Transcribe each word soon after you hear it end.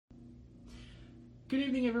Good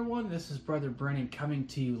evening, everyone. This is Brother Brennan coming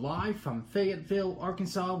to you live from Fayetteville,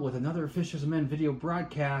 Arkansas with another Fishers of Men video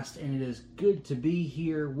broadcast, and it is good to be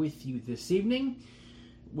here with you this evening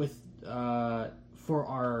for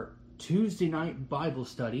our Tuesday night Bible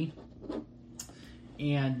study.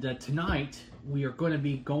 And tonight we are going to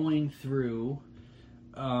be going through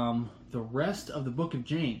the rest of the book of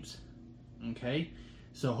James. Okay?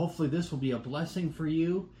 So hopefully this will be a blessing for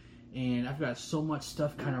you. And I've got so much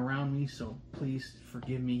stuff kind of around me, so please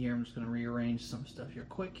forgive me here. I'm just going to rearrange some stuff here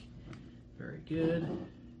quick. Very good.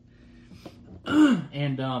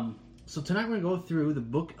 And so tonight we're going to go through the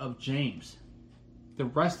book of James. The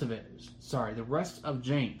rest of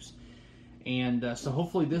James. And so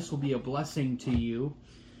hopefully this will be a blessing to you.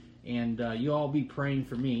 And you all be praying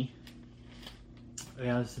for me,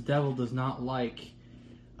 as the devil does not like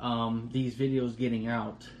these videos getting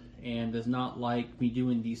out. And does not like me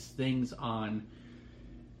doing these things on,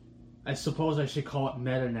 I suppose I should call it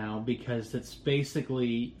Meta now, because it's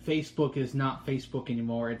basically, Facebook is not Facebook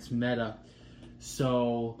anymore, it's Meta.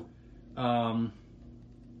 So, so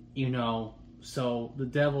the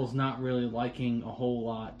devil's not really liking a whole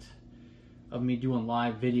lot of me doing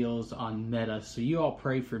live videos on Meta. So you all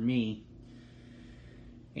pray for me.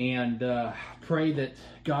 And pray that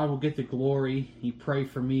God will get the glory. You pray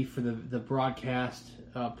for me for the broadcast.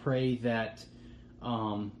 Pray that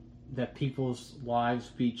that people's lives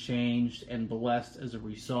be changed and blessed as a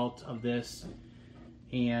result of this.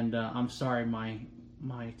 And I'm sorry,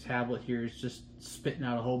 my tablet here is just spitting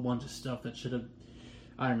out a whole bunch of stuff that should have,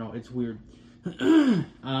 I don't know, it's weird.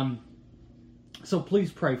 So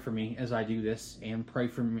please pray for me as I do this, and pray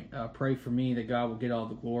for me that God will get all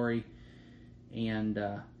the glory. And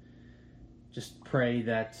just pray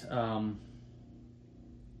that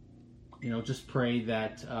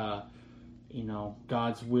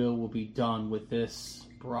God's will be done with this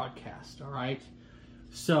broadcast. All right.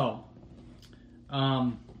 So,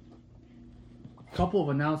 a couple of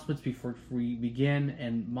announcements before we begin,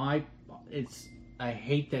 and I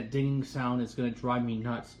hate that dinging sound. It's going to drive me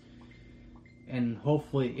nuts, and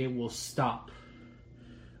hopefully it will stop.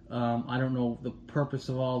 I don't know the purpose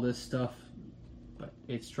of all this stuff, but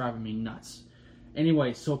it's driving me nuts.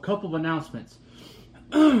 Anyway, so a couple of announcements.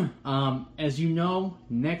 As you know,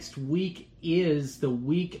 next week is the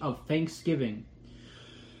week of Thanksgiving.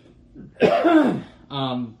 There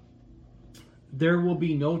will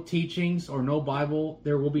be no teachings or no Bible.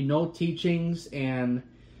 There will be no teachings and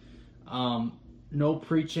no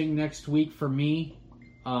preaching next week for me.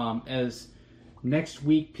 As next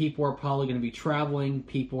week, people are probably going to be traveling.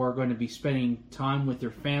 People are going to be spending time with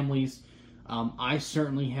their families. I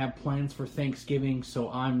certainly have plans for Thanksgiving,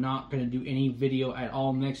 so I'm not going to do any video at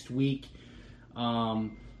all next week.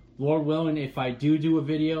 Lord willing, if I do a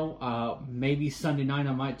video, maybe Sunday night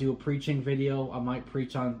I might do a preaching video. I might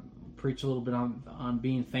preach a little bit on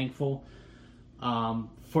being thankful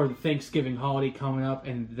for the Thanksgiving holiday coming up,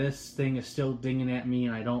 and this thing is still dinging at me,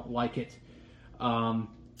 and I don't like it.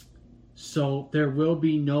 So there will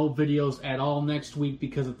be no videos at all next week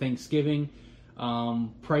because of Thanksgiving.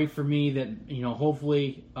 Pray for me that,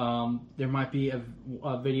 hopefully there might be a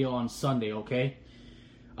video on Sunday, okay?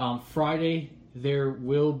 Friday, there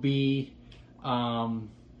will be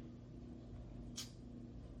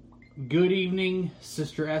good evening,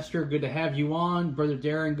 Sister Esther, good to have you on. Brother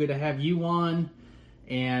Darren, good to have you on.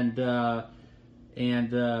 And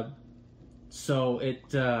so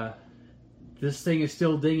this thing is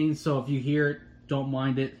still dinging, so if you hear it, don't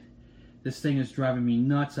mind it. This thing is driving me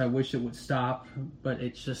nuts. I wish it would stop, but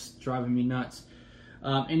it's just driving me nuts.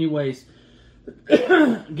 Anyways,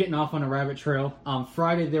 getting off on a rabbit trail.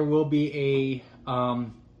 Friday there will be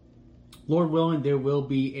Lord willing, there will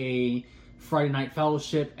be a Friday night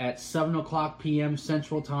fellowship at 7:00 p.m.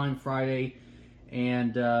 Central Time Friday.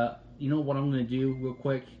 And you know what I'm going to do real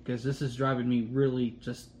quick, because this is driving me really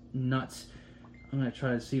just nuts. I'm going to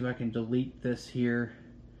try to see if I can delete this here.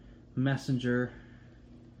 Messenger.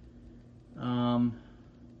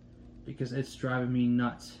 Because it's driving me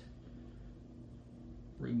nuts.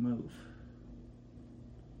 Remove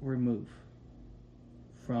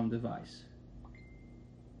from device.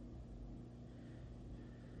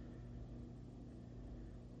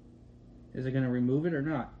 Is it going to remove it or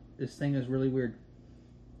not? This thing is really weird.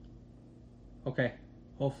 Okay,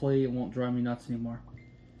 hopefully it won't drive me nuts anymore.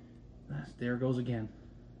 There it goes again.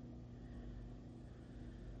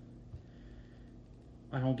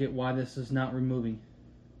 I don't get why this is not removing.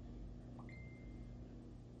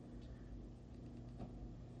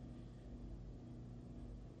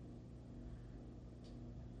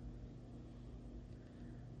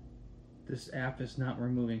 This app is not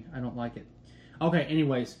removing. I don't like it. Okay,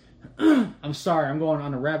 anyways. I'm sorry, I'm going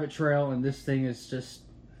on a rabbit trail, and this thing is just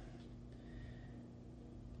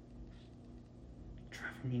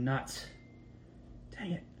driving me nuts.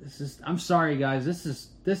 Dang it. I'm sorry, guys.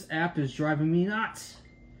 This app is driving me nuts.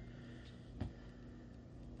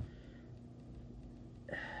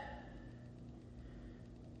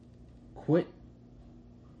 Quit.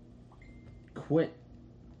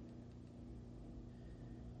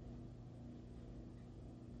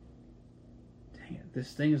 Dang it.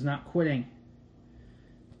 This thing is not quitting.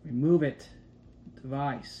 Remove it.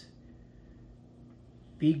 Device.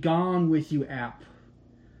 Be gone with you, app.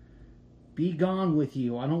 Be gone with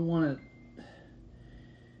you. I don't want to...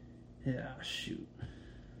 Yeah, shoot.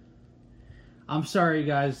 I'm sorry,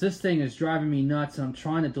 guys. This thing is driving me nuts. I'm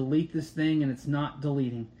trying to delete this thing, and it's not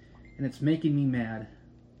deleting. And it's making me mad.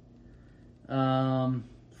 From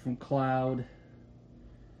cloud.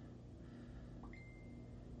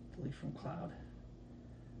 Delete from cloud.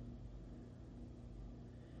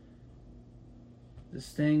 This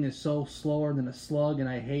thing is so slower than a slug, and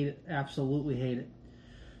I hate it. Absolutely hate it.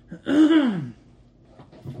 You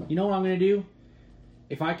know what I'm going to do?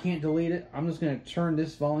 If I can't delete it, I'm just going to turn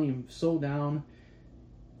this volume so down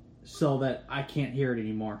so that I can't hear it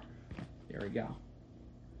anymore. There we go.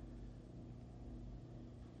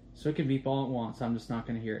 So it can beep all at once. I'm just not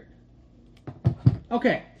going to hear it.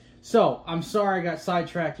 Okay. So, I'm sorry I got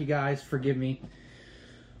sidetracked, you guys. Forgive me.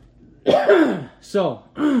 So,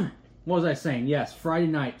 what was I saying? Yes, Friday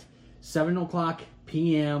night, 7 o'clock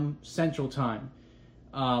p.m. Central Time.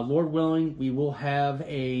 Lord willing, we will have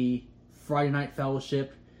a Friday night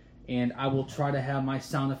fellowship, and I will try to have my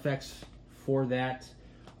sound effects for that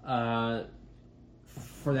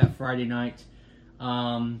Friday night.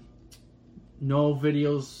 No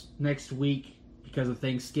videos next week because of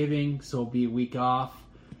Thanksgiving, so it'll be a week off.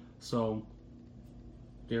 So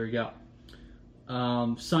there we go.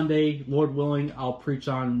 Sunday, Lord willing, I'll preach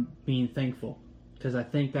on being thankful, because I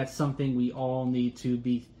think that's something we all need to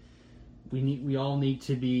be. We all need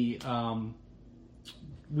to be.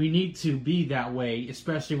 We need to be that way,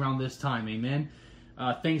 especially around this time. Amen.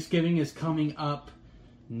 Thanksgiving is coming up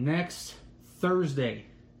next Thursday.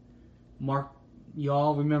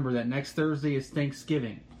 Y'all remember that next Thursday is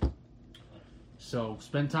Thanksgiving. So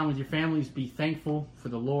spend time with your families. Be thankful for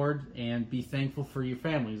the Lord, and be thankful for your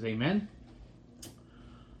families. Amen.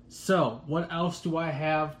 So, what else do I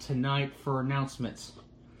have tonight for announcements?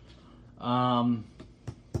 I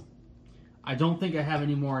don't think I have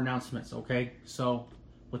any more announcements, okay? So,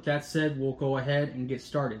 with that said, we'll go ahead and get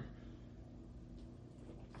started.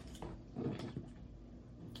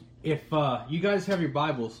 If you guys have your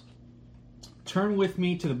Bibles, turn with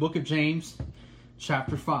me to the book of James,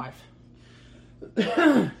 chapter 5.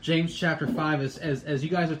 James chapter 5, as you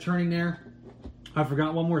guys are turning there, I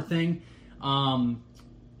forgot one more thing.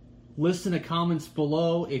 List in the comments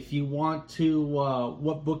below if you want to,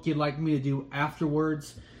 what book you'd like me to do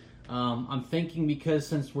afterwards. I'm thinking, because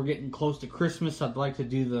since we're getting close to Christmas, I'd like to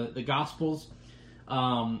do the Gospels.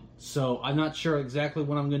 So I'm not sure exactly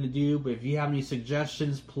what I'm going to do, but if you have any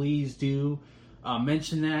suggestions, please do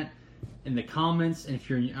mention that in the comments. And if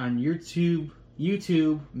you're on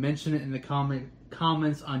YouTube, mention it in the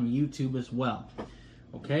comments on YouTube as well.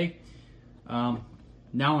 Okay? Now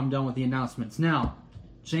I'm done with the announcements. Now,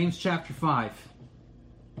 James chapter 5.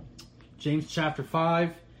 James chapter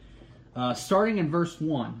 5, starting in verse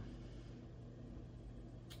 1.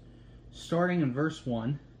 Starting in verse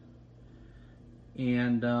 1.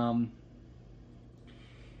 And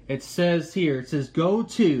it says here, Go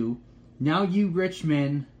to, now you rich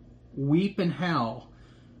men, weep and howl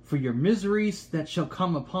for your miseries that shall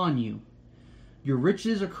come upon you. Your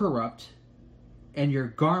riches are corrupt, and your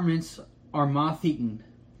garments are moth-eaten.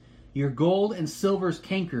 Your gold and silver is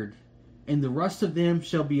cankered, and the rust of them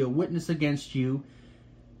shall be a witness against you,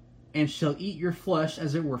 and shall eat your flesh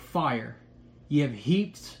as it were fire. Ye have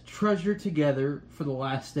heaped treasure together for the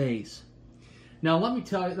last days. Now let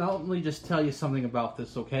me just tell you something about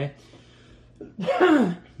this, okay?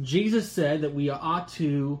 Jesus said that we ought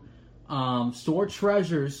to store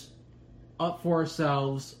treasures up for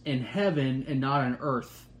ourselves in heaven and not on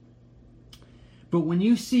earth. But when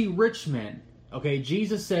you see rich men, okay,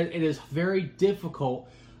 Jesus said it is very difficult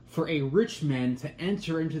for a rich man to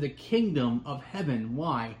enter into the kingdom of heaven.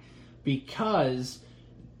 Why? Because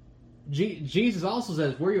Jesus also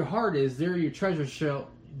says, where your heart is, there your treasure shall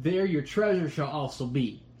also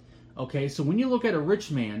be. Okay, so when you look at a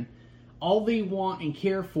rich man, all they want and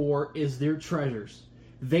care for is their treasures.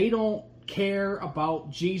 They don't care about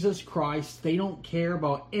Jesus Christ. They don't care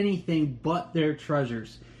about anything but their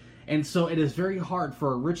treasures. And so it is very hard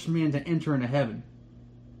for a rich man to enter into heaven.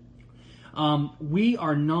 We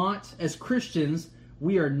are not, as Christians,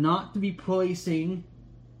 we are not to be placing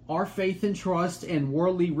our faith and trust in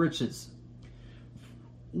worldly riches.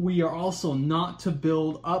 We are also not to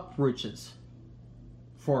build up riches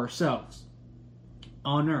for ourselves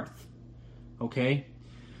on earth. Okay?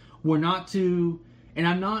 We're not to, and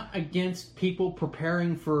I'm not against people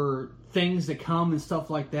preparing for things that come and stuff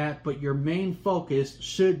like that, but your main focus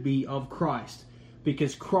should be of Christ,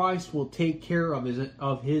 because Christ will take care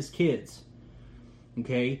of his kids.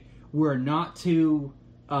 Okay? We're not to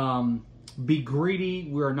be greedy.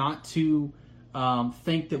 We're not to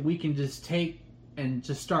think that we can just take and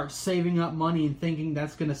just start saving up money and thinking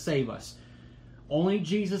that's going to save us. Only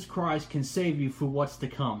Jesus Christ can save you for what's to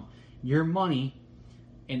come. Your money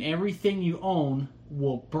and everything you own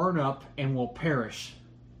will burn up and will perish.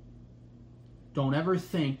 Don't ever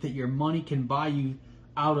think that your money can buy you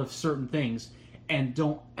out of certain things. And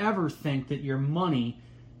don't ever think that your money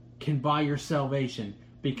can buy your salvation,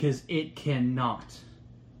 because it cannot.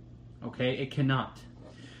 Okay? It cannot.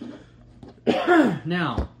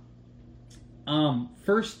 Now,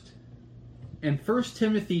 in 1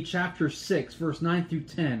 Timothy chapter 6, verse 9 through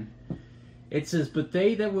 10, it says, "But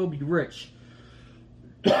they that will be rich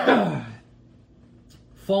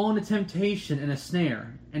fall into temptation and a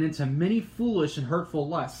snare, and into many foolish and hurtful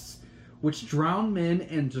lusts, which drown men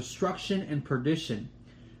in destruction and perdition.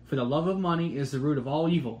 For the love of money is the root of all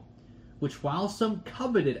evil, which while some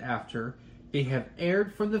coveted after, they have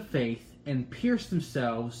erred from the faith, and pierced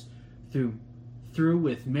themselves through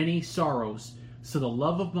with many sorrows. So the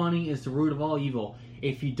love of money is the root of all evil."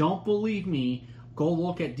 If you don't believe me, go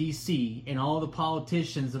look at DC and all the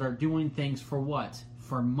politicians that are doing things for what?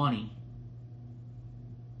 For money.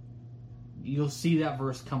 You'll see that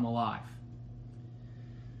verse come alive.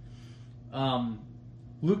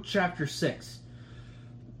 Luke chapter 6.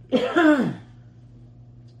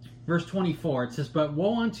 Verse 24, it says, "But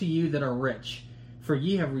woe unto you that are rich, for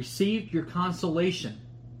ye have received your consolation."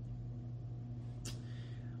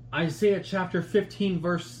 Isaiah chapter 15,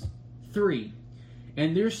 verse 3,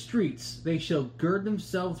 "In their streets they shall gird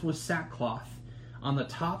themselves with sackcloth, on the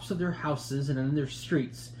tops of their houses and in their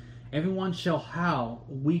streets. Everyone shall howl,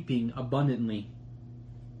 weeping abundantly."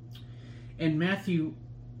 In Matthew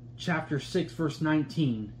chapter 6, verse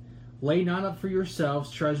 19, "Lay not up for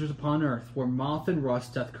yourselves treasures upon earth, where moth and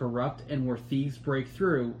rust doth corrupt, and where thieves break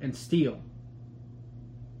through and steal."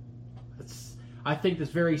 I think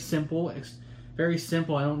that's very simple. It's very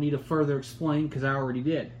simple. I don't need to further explain because I already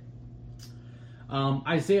did.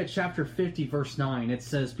 Isaiah chapter 50, verse 9, it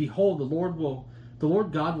says, "Behold, the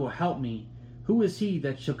Lord God will help me. Who is he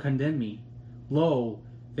that shall condemn me? Lo,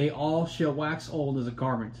 they all shall wax old as a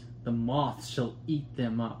garment. The moths shall eat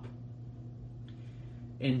them up."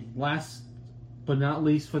 And last but not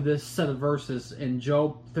least for this set of verses, in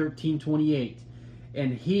Job 13:28,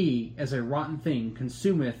 "And he, as a rotten thing,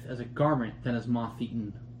 consumeth as a garment that is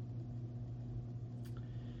moth-eaten."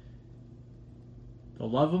 The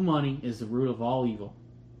love of money is the root of all evil.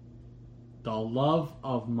 The love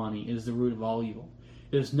of money is the root of all evil.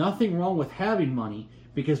 There's nothing wrong with having money,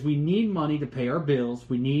 because we need money to pay our bills.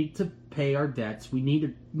 We need to pay our debts. We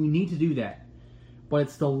need to do that. But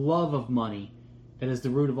it's the love of money that is the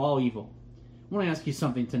root of all evil. I want to ask you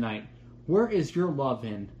something tonight. Where is your love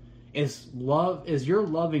in? Is your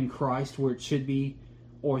love in Christ where it should be,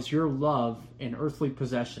 or is your love in earthly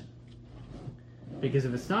possession? Because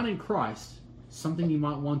if it's not in Christ, something you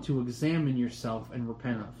might want to examine yourself and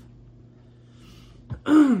repent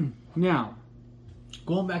of. Now,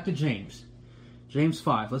 going back to James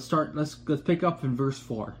 5. Let's pick up in verse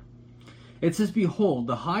 4. It says, "Behold,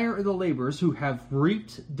 the hire of the laborers who have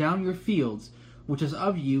reaped down your fields, which is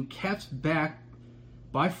of you kept back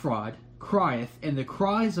by fraud, crieth, and the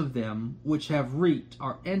cries of them which have reaped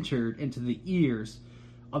are entered into the ears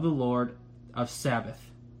of the Lord of Sabaoth."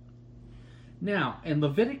 Now, in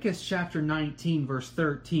Leviticus chapter 19, verse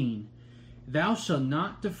 13, "Thou shalt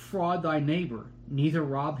not defraud thy neighbor, neither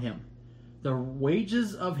rob him. The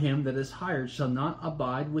wages of him that is hired shall not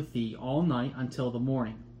abide with thee all night until the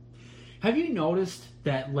morning." Have you noticed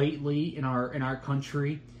that lately in our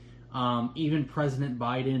country, even President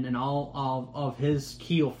Biden and all of his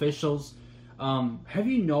key officials, have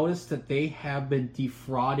you noticed that they have been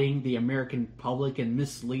defrauding the American public and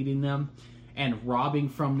misleading them and robbing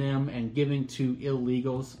from them and giving to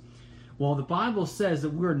illegals? Well, the Bible says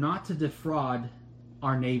that we're not to defraud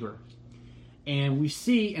our neighbor. And we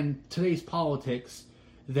see in today's politics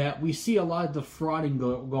that we see a lot of defrauding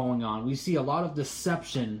going on. We see a lot of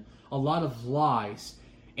deception, a lot of lies.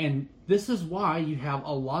 And this is why you have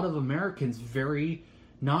a lot of Americans very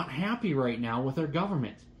not happy right now with their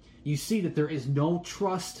government. you see that there is no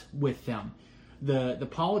trust with them. The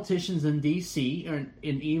politicians in D.C. and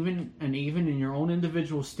even in your own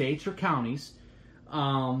individual states or counties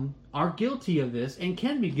are guilty of this and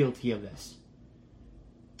can be guilty of this.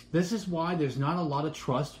 This is why there's not a lot of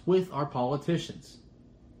trust with our politicians.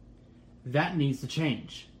 That needs to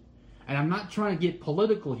change. And I'm not trying to get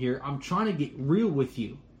political here. I'm trying to get real with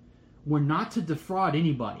you. We're not to defraud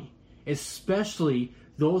anybody, especially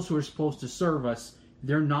those who are supposed to serve us.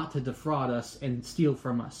 They're not to defraud us and steal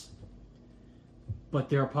from us. But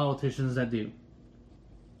there are politicians that do.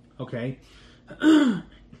 Okay?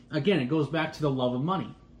 Again, it goes back to the love of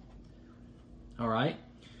money. All right?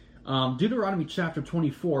 Deuteronomy chapter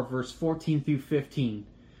 24, verse 14 through 15.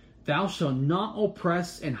 Thou shalt not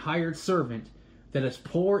oppress an hired servant that is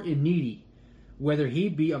poor and needy, whether he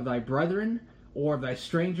be of thy brethren or of thy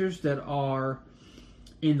strangers that are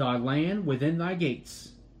in thy land within thy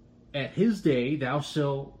gates. At his day thou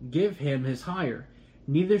shalt give him his hire,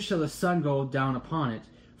 neither shall the sun go down upon it,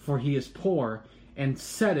 for he is poor, and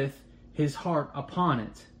setteth his heart upon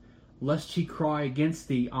it, lest he cry against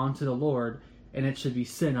thee unto the Lord, and it should be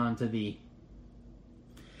sin unto thee.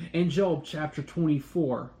 In Job chapter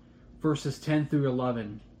 24, verses 10 through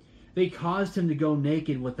 11, they caused him to go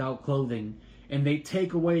naked without clothing, and they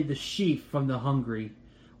take away the sheaf from the hungry,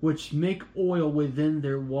 which make oil within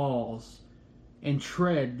their walls, and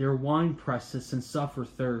tread their wine presses, and suffer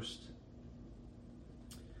thirst.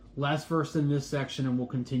 Last verse in this section, and we'll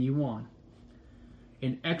continue on.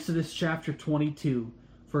 In Exodus chapter 22,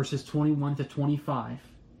 verses 21 to 25,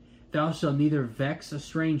 thou shalt neither vex a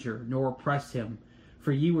stranger, nor oppress him,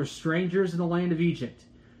 for ye were strangers in the land of Egypt.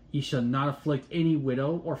 Ye shall not afflict any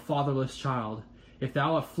widow or fatherless child. If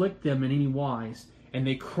thou afflict them in any wise, and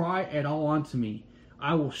they cry at all unto me,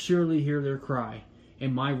 I will surely hear their cry,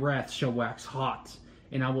 and my wrath shall wax hot,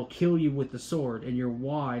 and I will kill you with the sword, and your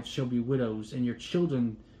wives shall be widows, and your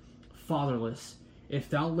children fatherless. If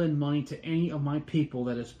thou lend money to any of my people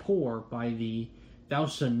that is poor by thee, thou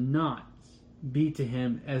shalt not be to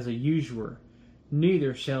him as a usurer,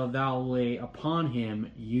 neither shalt thou lay upon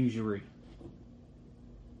him usury.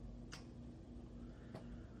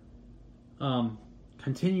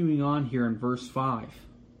 Continuing on here in verse 5,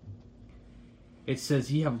 it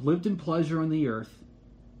says, Ye have lived in pleasure on the earth,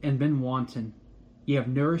 and been wanton. Ye have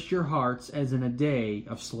nourished your hearts as in a day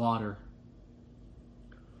of slaughter.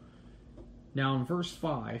 Now in verse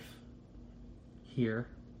 5 here,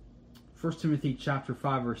 1 Timothy chapter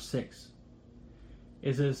 5 verse 6,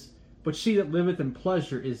 it says, But she that liveth in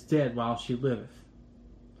pleasure is dead while she liveth.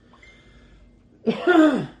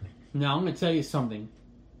 Now I'm going to tell you something.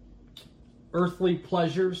 Earthly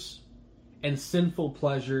pleasures and sinful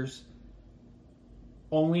pleasures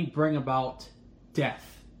only bring about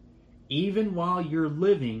death. Even while you're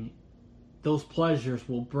living, those pleasures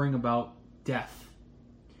will bring about death.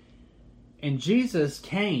 And Jesus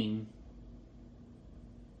came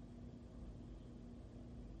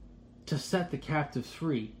to set the captives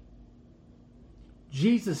free.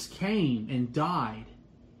 Jesus came and died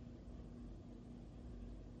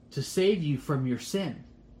to save you from your sin.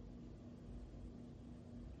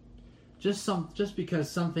 Just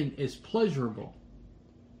because something is pleasurable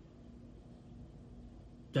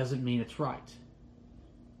doesn't mean it's right.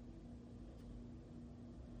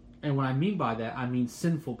 And what I mean by that, I mean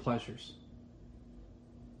sinful pleasures.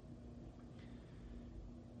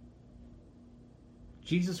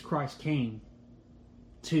 Jesus Christ came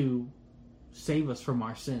to save us from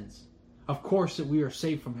our sins. Of course that we are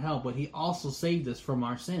saved from hell, but He also saved us from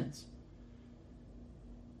our sins.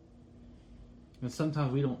 And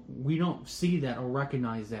sometimes we don't see that or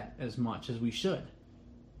recognize that as much as we should.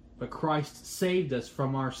 But Christ saved us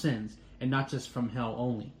from our sins, and not just from hell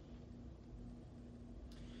only.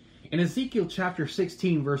 In Ezekiel chapter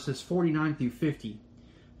 16, verses 49 through 50,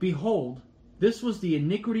 Behold, this was the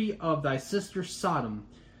iniquity of thy sister Sodom,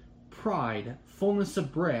 pride, fullness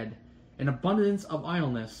of bread, and abundance of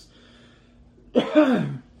idleness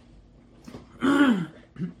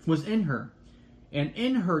was in her, and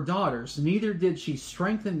in her daughters, neither did she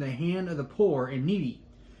strengthen the hand of the poor and needy,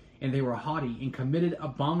 and they were haughty, and committed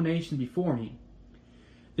abomination before me.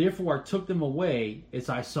 Therefore I took them away as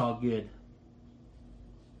I saw good.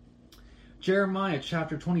 Jeremiah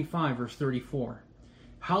chapter 25, verse 34.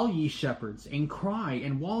 Howl ye shepherds, and cry,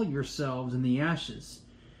 and wall yourselves in the ashes,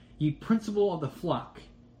 ye principal of the flock,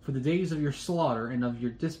 for the days of your slaughter and of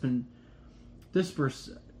your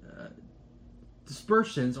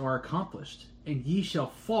dispersions are accomplished, and ye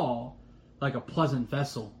shall fall like a pleasant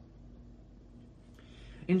vessel.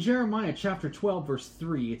 In Jeremiah chapter 12, verse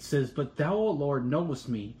 3, it says, But thou, O Lord, knowest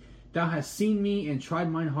me. Thou hast seen me, and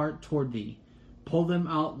tried mine heart toward thee. Pull them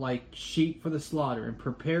out like sheep for the slaughter, and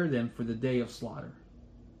prepare them for the day of slaughter.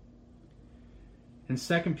 In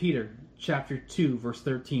 2 Peter chapter 2, verse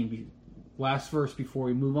 13, last verse before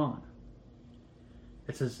we move on,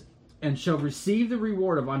 it says, and shall receive the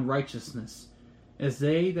reward of unrighteousness, as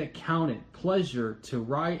they that count it pleasure to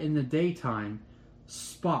ride in the daytime,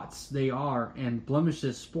 spots they are, and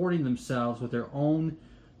blemishes, sporting themselves with their own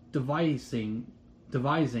deceivings,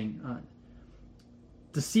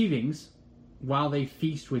 while they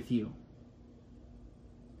feast with you.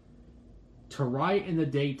 To ride in the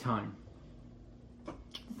daytime.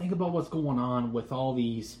 Think about what's going on with all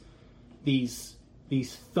these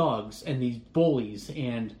thugs and these bullies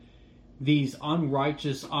and these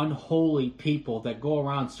unrighteous, unholy people that go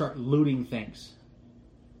around and start looting things.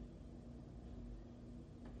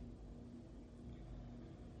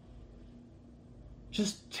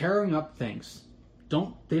 Just tearing up things.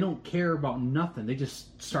 They don't care about nothing. They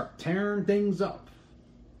just start tearing things up.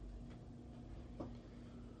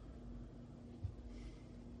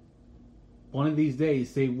 One of these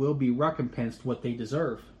days, they will be recompensed what they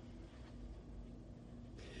deserve.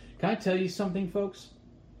 Can I tell you something, folks?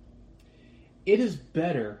 It is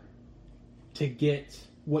better to get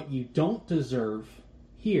what you don't deserve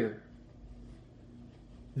here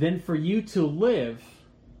than for you to live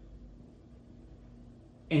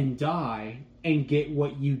and die and get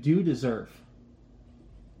what you do deserve.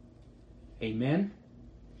 Amen?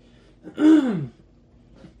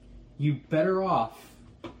 You're better off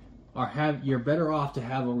to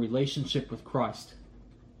have a relationship with Christ.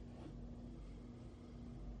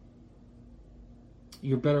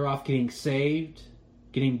 You're better off getting saved,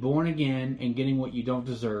 getting born again, and getting what you don't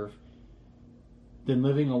deserve than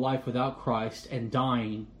living a life without Christ and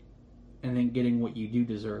dying and then getting what you do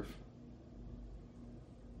deserve.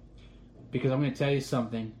 Because I'm going to tell you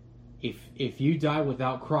something. If you die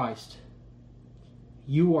without Christ,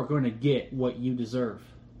 you are going to get what you deserve.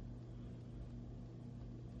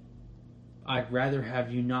 I'd rather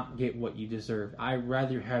have you not get what you deserve. I'd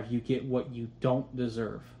rather have you get what you don't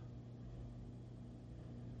deserve.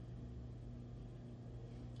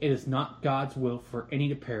 It is not God's will for any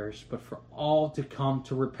to perish, but for all to come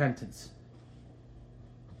to repentance.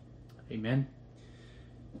 Amen.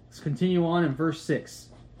 Let's continue on in verse 6.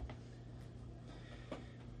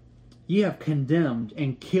 Ye have condemned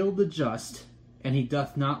and killed the just, and he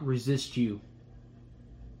doth not resist you.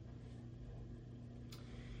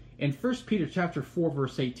 In 1 Peter chapter 4,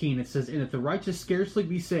 verse 18, it says, and if the righteous scarcely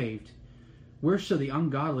be saved, where shall the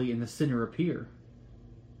ungodly and the sinner appear?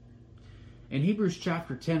 In Hebrews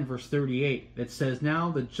chapter 10, verse 38, it says,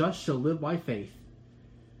 now the just shall live by faith.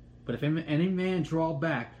 But if any man draw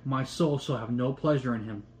back, my soul shall have no pleasure in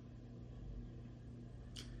him.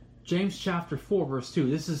 James chapter 4, verse 2.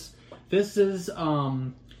 This is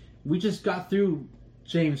we just got through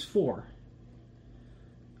James 4.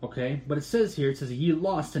 Okay? But it says here, it says, ye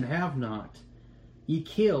lust and have not. Ye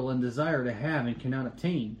kill and desire to have and cannot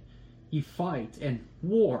obtain. Ye fight and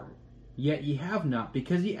war, yet ye have not,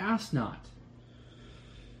 because ye ask not.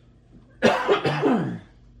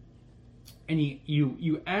 And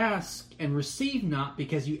you ask and receive not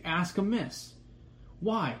because you ask amiss.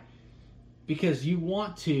 Why? Because you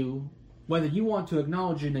want to, whether you want to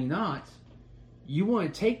acknowledge it or not, you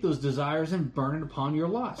want to take those desires and burn it upon your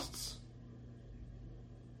lusts.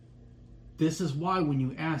 This is why when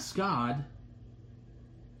you ask God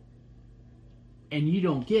and you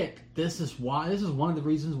don't get, this is one of the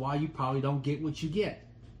reasons why you probably don't get what you get.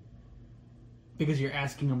 Because you're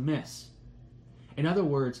asking amiss. In other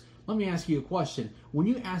words, let me ask you a question. When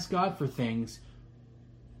you ask God for things,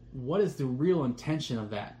 what is the real intention of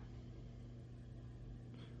that?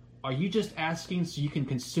 Are you just asking so you can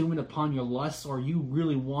consume it upon your lusts, or are you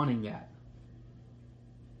really wanting that?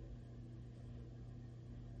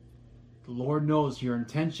 The Lord knows your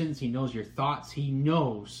intentions. He knows your thoughts. He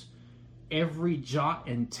knows every jot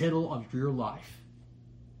and tittle of your life.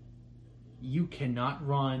 You cannot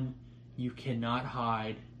run. You cannot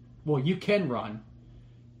hide. Well, you can run.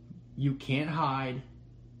 You can't hide.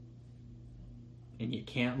 And you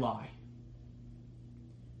can't lie.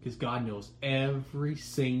 Because God knows every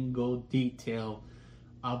single detail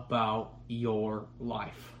about your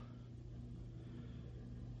life.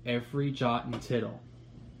 Every jot and tittle.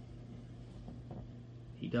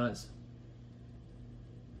 He does.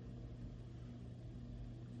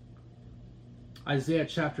 Isaiah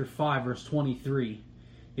chapter 5, verse 23.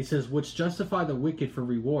 It says, which justify the wicked for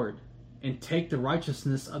reward, and take the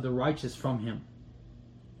righteousness of the righteous from him.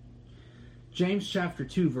 James chapter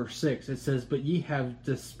 2, verse 6, it says, but ye have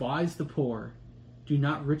despised the poor. Do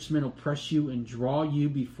not rich men oppress you and draw you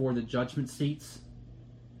before the judgment seats?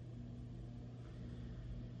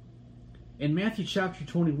 In Matthew chapter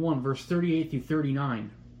 21, verse 38 through 39.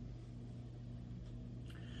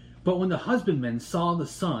 But when the husbandmen saw the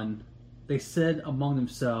son, they said among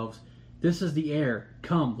themselves, "This is the heir.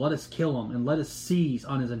 Come, let us kill him, and let us seize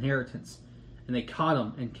on his inheritance." And they caught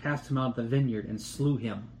him and cast him out of the vineyard and slew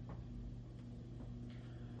him.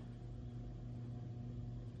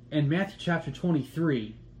 In Matthew chapter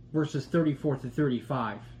 23, verses 34 to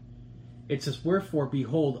 35, it says, "Wherefore,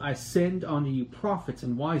 behold, I send unto you prophets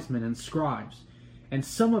and wise men and scribes, and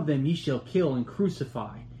some of them ye shall kill and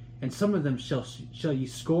crucify, and some of them shall ye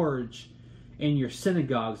scourge in your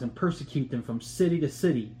synagogues, and persecute them from city to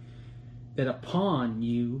city, that upon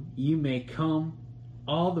you may come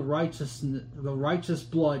all the righteous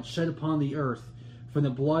blood shed upon the earth, from the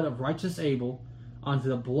blood of righteous Abel unto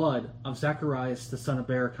the blood of Zacharias the son of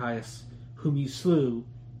Barachias, whom you slew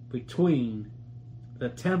between the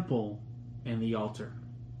temple and the altar."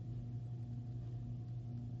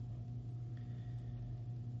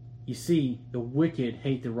 You see, the wicked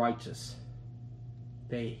hate the righteous.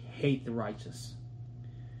 They hate the righteous.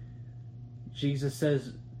 Jesus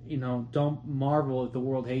says, don't marvel if the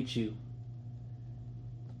world hates you,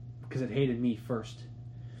 because it hated me first.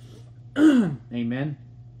 Amen.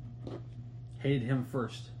 Hated him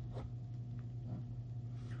first.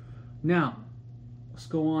 Now, let's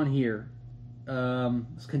go on here.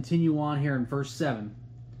 Let's continue on here in verse 7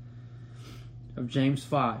 of James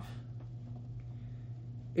 5.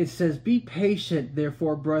 It says, "Be patient,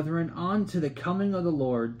 therefore, brethren, unto the coming of the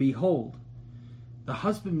Lord. Behold, the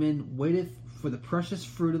husbandman waiteth for the precious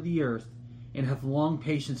fruit of the earth, and hath long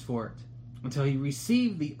patience for it, until he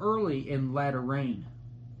receive the early and latter rain."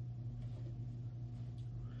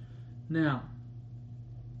 Now,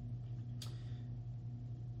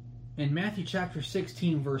 in Matthew chapter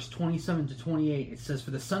 16, verse 27 to 28, it says,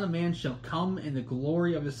 "For the Son of Man shall come in the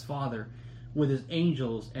glory of his Father with his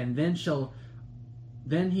angels, and then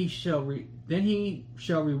he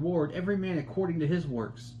shall reward every man according to his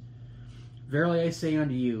works. Verily I say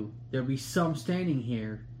unto you, there be some standing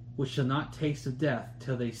here which shall not taste of death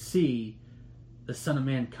till they see the Son of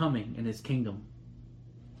Man coming in his kingdom."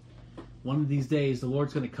 One of these days, the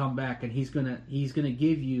Lord's going to come back, and He's going to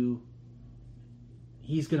give you.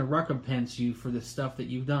 He's going to recompense you for the stuff that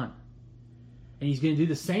you've done, and He's going to do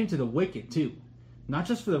the same to the wicked too, not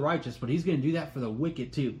just for the righteous, but He's going to do that for the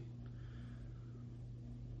wicked too.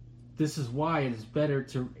 This is why it is better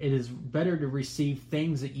to receive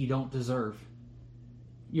things that you don't deserve.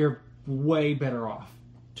 You're way better off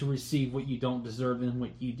to receive what you don't deserve than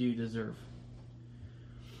what you do deserve.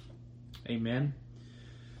 Amen.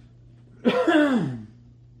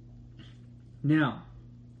 Now,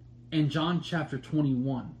 in John chapter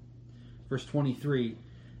 21, verse 23,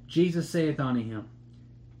 Jesus saith unto him,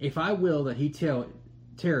 "If I will that he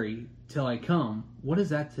tarry till I come, what is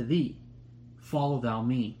that to thee? Follow thou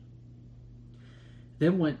me."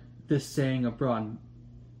 Then went this saying abroad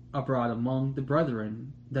among the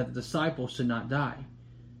brethren, that the disciples should not die.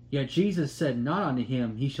 Yet Jesus said not unto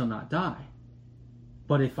him, He shall not die.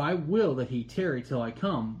 But if I will that he tarry till I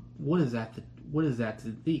come, what is that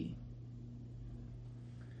to thee?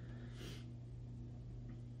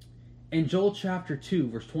 In Joel chapter 2,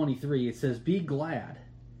 verse 23, it says, "Be glad,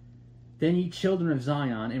 then ye children of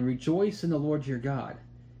Zion, and rejoice in the Lord your God,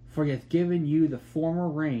 for he hath given you the former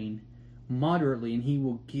rain moderately, and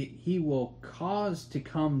he will cause to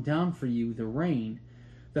come down for you the rain,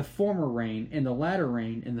 the former rain, and the latter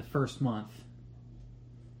rain in the first month."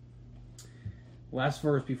 Last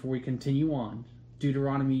verse before we continue on,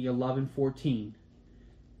 Deuteronomy 11:14,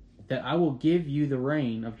 "That I will give you the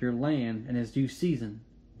rain of your land in his due season,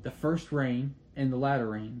 the first rain and the latter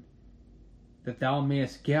rain, that thou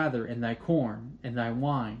mayest gather in thy corn, and thy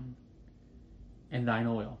wine, and thine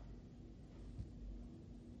oil."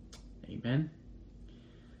 Amen.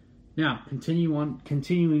 Now,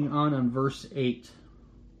 continuing on verse 8.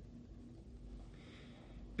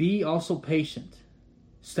 "Be also patient,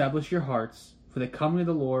 establish your hearts, for the coming of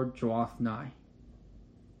the Lord draweth nigh."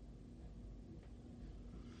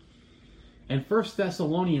 In 1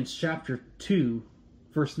 Thessalonians chapter 2,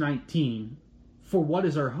 verse 19, "For what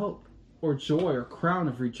is our hope, or joy, or crown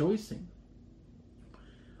of rejoicing?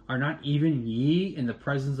 Are not even ye in the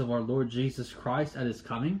presence of our Lord Jesus Christ at his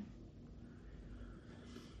coming?"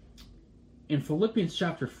 In Philippians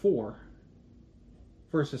chapter 4,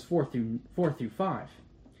 verses 4 through 5,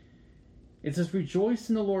 it says, "Rejoice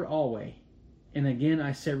in the Lord always, and again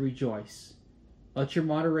I say rejoice. Let your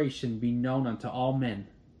moderation be known unto all men.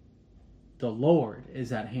 The Lord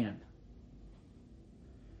is at hand."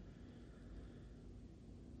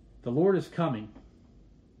 The Lord is coming.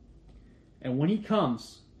 And when he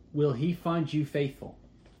comes, will he find you faithful?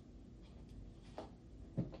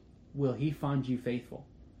 will he find you faithful?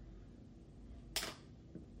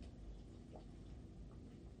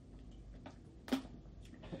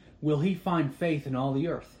 Will he find faith in all the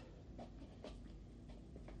earth?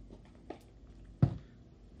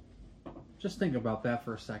 Just think about that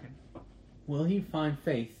for a second. Will he find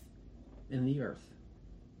faith in the earth?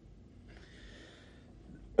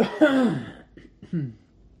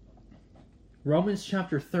 Romans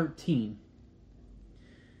chapter 13,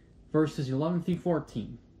 verses 11 through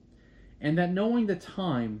 14. And that knowing the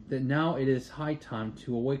time, that now it is high time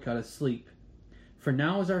to awake out of sleep. For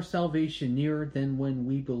now is our salvation nearer than when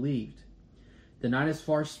we believed. The night is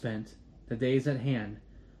far spent, the day is at hand.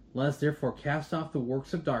 Let us therefore cast off the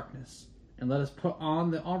works of darkness, and let us put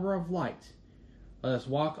on the armor of light. Let us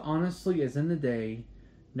walk honestly as in the day,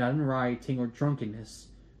 not in rioting or drunkenness,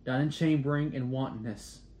 not in chambering and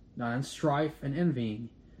wantonness, not in strife and envying,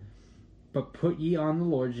 but put ye on the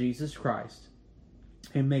Lord Jesus Christ,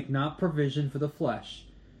 and make not provision for the flesh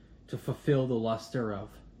to fulfill the lust thereof.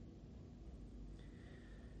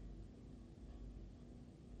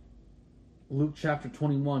 Luke chapter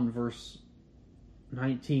 21, verse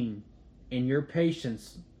 19. In your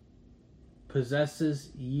patience possesses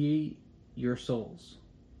ye your souls.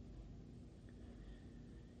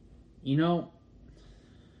 You know,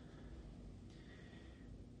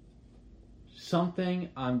 something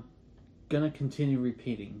I'm going to continue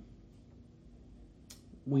repeating.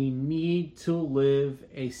 We need to live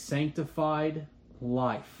a sanctified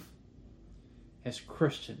life as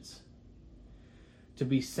Christians. To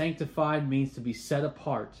be sanctified means to be set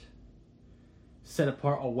apart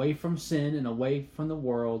away from sin and away from the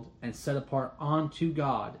world, and set apart unto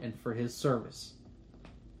God and for His service.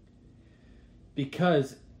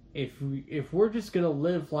 Because if we're just going to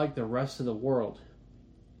live like the rest of the world,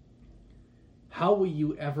 how will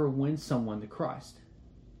you ever win someone to Christ?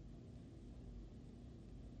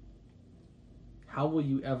 How will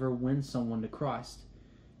you ever win someone to Christ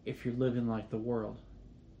if you're living like the world?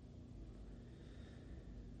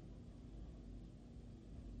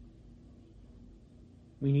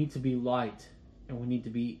 We need to be light, and we need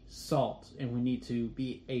to be salt, and we need to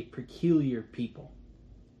be a peculiar people.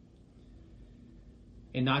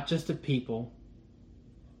 And not just a people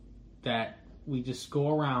that we just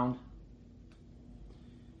go around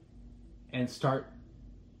and start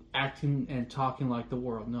acting and talking like the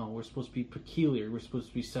world. No, we're supposed to be peculiar. We're supposed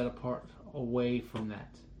to be set apart away from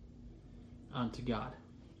that unto God.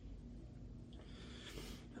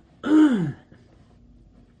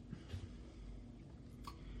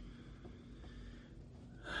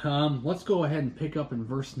 Let's go ahead and pick up in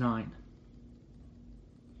verse 9.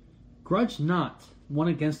 Grudge not one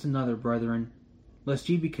against another, brethren, lest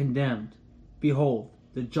ye be condemned. Behold,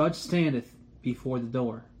 the judge standeth before the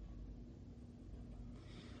door.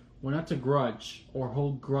 We're not to grudge or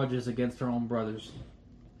hold grudges against our own brothers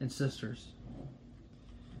and sisters.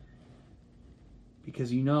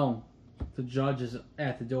 Because you know the judge is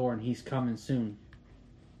at the door and he's coming soon.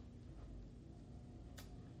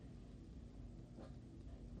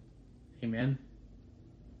 Amen.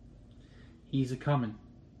 He's a-coming.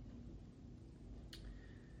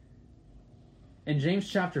 In James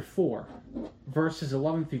chapter 4, verses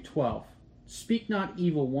 11 through 12, speak not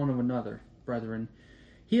evil one of another, brethren.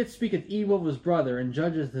 He that speaketh evil of his brother, and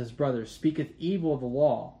judgeth his brother, speaketh evil of the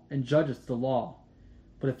law, and judgeth the law.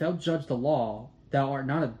 But if thou judge the law, thou art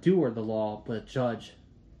not a doer of the law, but a judge.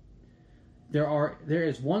 There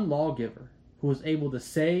is one lawgiver, who is able to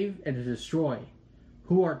save and to destroy.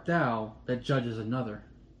 Who art thou that judges another?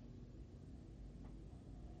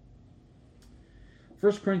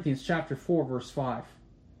 1 Corinthians chapter 4, verse 5.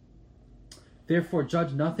 Therefore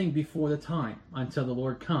judge nothing before the time, until the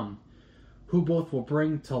Lord come, who both will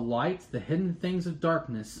bring to light the hidden things of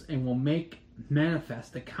darkness, and will make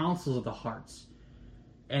manifest the counsels of the hearts.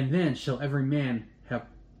 And then shall every man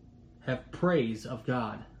have praise of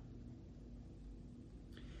God.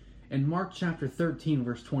 In Mark chapter 13,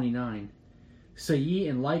 verse 29, say ye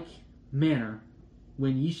in like manner,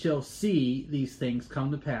 when ye shall see these things come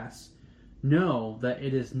to pass, know that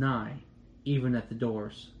it is nigh, even at the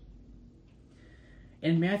doors.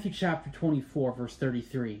 In Matthew chapter 24, verse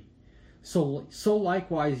 33, so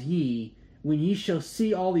likewise ye, when ye shall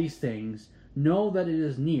see all these things, know that it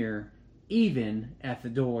is near, even at the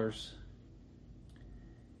doors.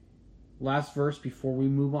 Last verse before we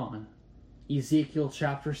move on. Ezekiel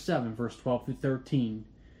chapter 7, verse 12 through 13.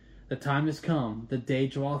 The time is come, the day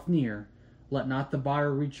draweth near. Let not the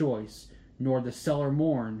buyer rejoice, nor the seller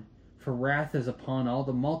mourn, for wrath is upon all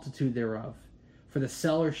the multitude thereof. For the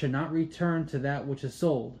seller should not return to that which is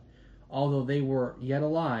sold, although they were yet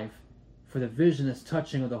alive, for the vision is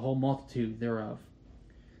touching of the whole multitude thereof.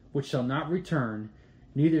 which shall not return,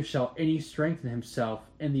 neither shall any strengthen himself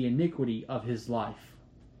in the iniquity of his life.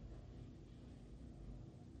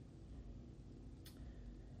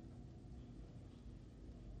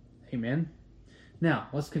 Amen. Now,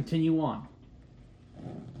 let's continue on.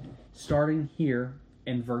 Starting here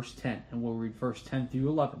in verse 10, and we'll read verse 10 through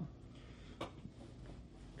 11.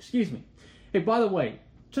 Excuse me. Hey, by the way,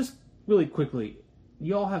 just really quickly,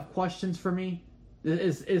 you all have questions for me?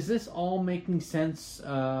 Is this all making sense?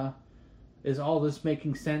 Is all this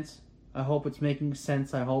making sense? I hope it's making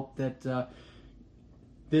sense. I hope that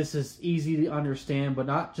this is easy to understand, but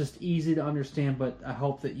not just easy to understand, but I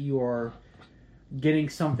hope that you are getting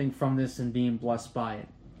something from this and being blessed by it.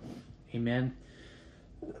 Amen.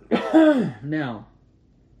 Now,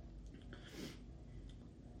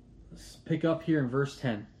 let's pick up here in verse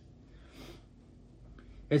 10.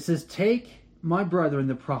 It says, "Take my brethren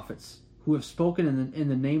the prophets, who have spoken in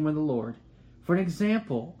the name of the Lord, for an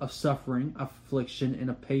example of suffering, affliction, and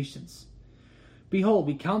of patience. Behold,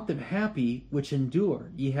 we count them happy which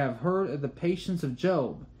endure. Ye have heard of the patience of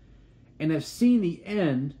Job, and have seen the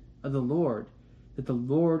end of the Lord, that the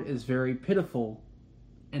Lord is very pitiful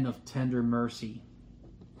and of tender mercy."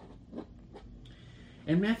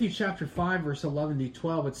 In Matthew chapter 5, verse 11 to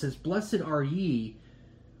 12, it says, "Blessed are ye,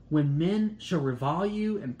 when men shall revile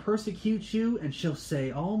you and persecute you, and shall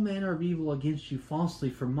say all manner of evil against you falsely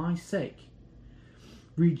for my sake.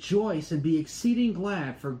 Rejoice and be exceeding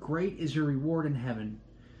glad, for great is your reward in heaven.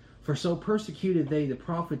 For so persecuted they the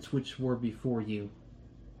prophets which were before you."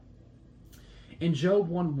 In Job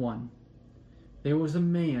 1:1, there was a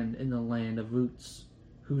man in the land of Uz,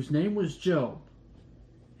 whose name was Job,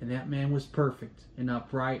 and that man was perfect and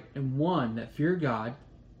upright, and one that feared God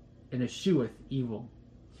and escheweth evil.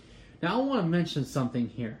 Now I want to mention something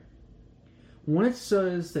here. When it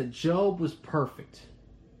says that Job was perfect,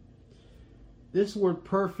 this word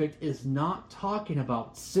perfect is not talking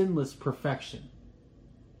about sinless perfection.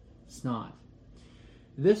 It's not.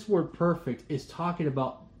 This word perfect is talking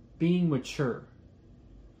about being mature.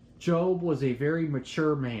 Job was a very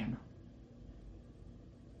mature man.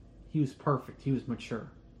 He was perfect. He was mature.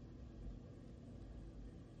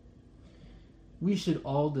 We should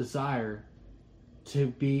all desire to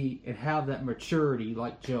be and have that maturity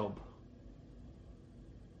like Job.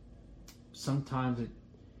 Sometimes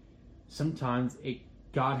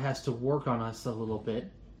God has to work on us a little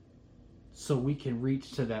bit so we can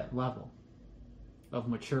reach to that level of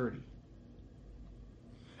maturity.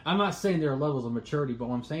 I'm not saying there are levels of maturity, but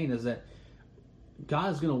what I'm saying is that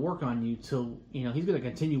God is going to work on you till, He's going to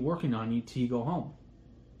continue working on you till you go home.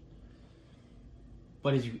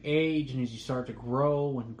 But as you age and as you start to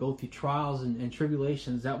grow and go through trials and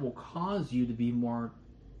tribulations, that will cause you to be more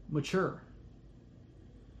mature.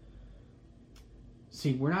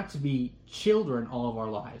 See, we're not to be children all of our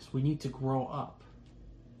lives. We need to grow up.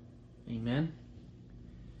 Amen?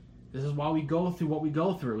 This is why we go through what we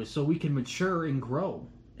go through, is so we can mature and grow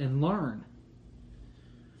and learn.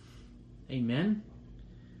 Amen?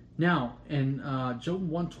 Now, in Job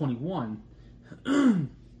 1:21,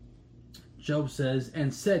 Job says,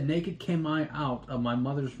 "And said, Naked came I out of my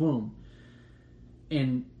mother's womb,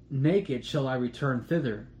 and naked shall I return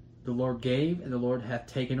thither. The Lord gave, and the Lord hath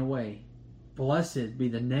taken away. Blessed be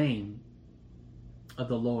the name of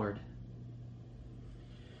the Lord."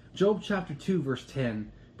 Job chapter 2, verse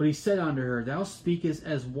 10, "But he said unto her, Thou speakest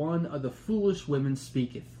as one of the foolish women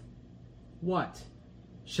speaketh. What?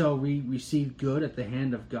 Shall we receive good at the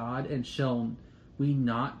hand of God, and shall we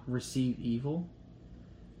not receive evil?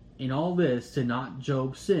 In all this did not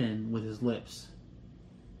Job sin with his lips."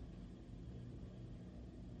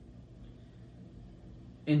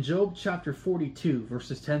 In Job chapter 42,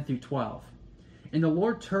 verses 10 through 12, "And the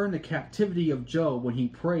Lord turned the captivity of Job when he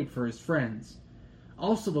prayed for his friends.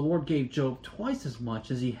 Also the Lord gave Job twice as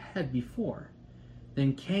much as he had before.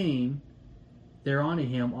 Then came there unto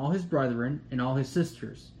him all his brethren and all his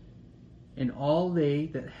sisters, and all they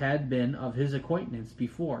that had been of his acquaintance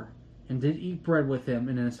before, and did eat bread with him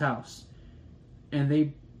in his house. And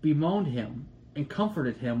they bemoaned him, and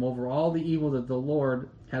comforted him over all the evil that the Lord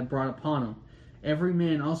had brought upon him. Every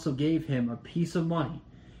man also gave him a piece of money,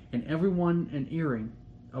 and every one an earring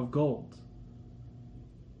of gold.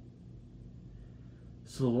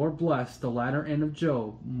 So the Lord blessed the latter end of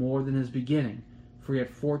Job more than his beginning, for he had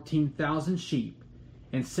 14,000 sheep,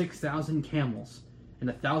 and 6,000 camels, and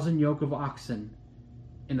 1,000 yoke of oxen,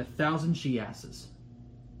 and 1,000 she-asses."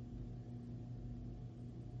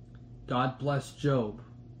 God blessed Job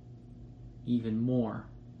even more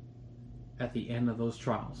at the end of those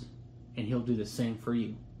trials, and he'll do the same for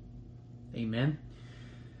you. Amen.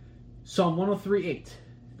 Psalm 103:8.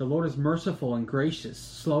 The Lord is merciful and gracious,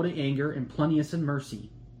 slow to anger, and plenteous in mercy.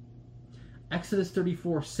 Exodus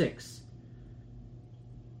 34:6.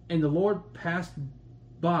 And the Lord passed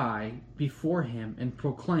by before him and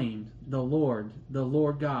proclaimed, the Lord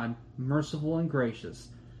God, merciful and gracious,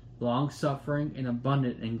 long-suffering and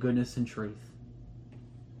abundant in goodness and truth.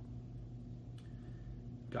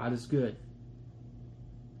 God is good.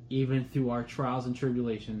 Even through our trials and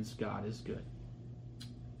tribulations, God is good.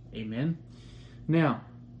 Amen. Now,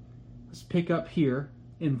 let's pick up here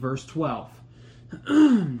in verse 12.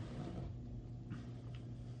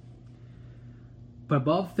 But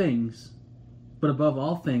above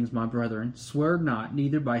all things, my brethren, swear not,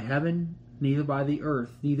 neither by heaven, neither by the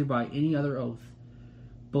earth, neither by any other oath.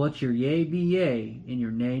 But let your yea be yea, and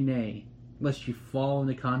your nay, nay, lest you fall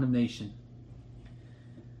into condemnation.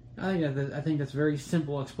 I think that's a very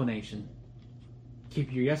simple explanation.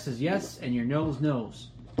 Keep your yeses yes, and your noes noes.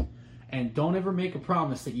 And don't ever make a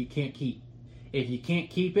promise that you can't keep. If you can't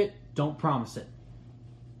keep it, don't promise it.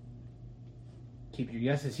 Keep your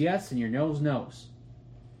yeses yes, and your noes noes.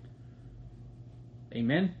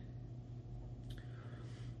 Amen.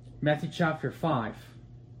 Matthew chapter 5,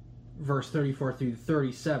 verse 34 through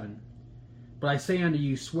 37. But I say unto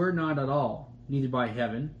you, swear not at all, neither by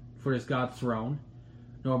heaven, for it is God's throne,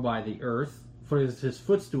 nor by the earth, for it is his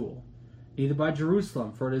footstool, neither by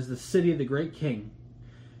Jerusalem, for it is the city of the great King.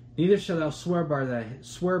 Neither shalt thou swear by thy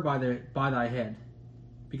head,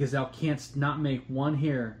 because thou canst not make one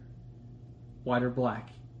hair white or black.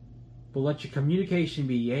 But let your communication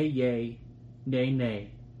be yea, yea, nay,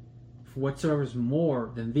 nay. For whatsoever is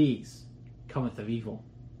more than these cometh of evil.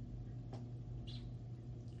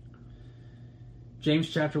 James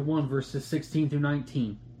chapter 1, verses 16 through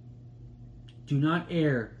 19. Do not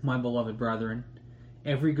err, my beloved brethren.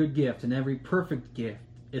 Every good gift and every perfect gift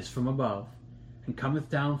is from above, and cometh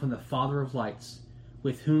down from the Father of lights,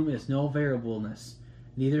 with whom is no variableness,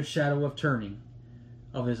 neither shadow of turning.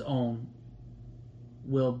 Of his own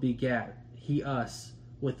will begat he us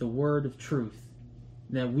with the word of truth,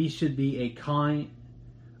 that we should be a kind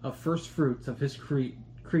of first fruits of his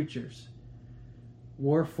creatures.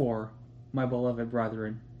 Wherefore, my beloved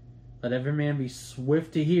brethren, let every man be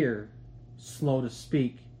swift to hear, slow to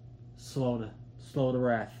speak, slow to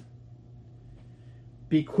wrath.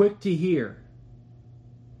 Be quick to hear.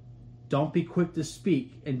 Don't be quick to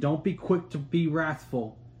speak, and don't be quick to be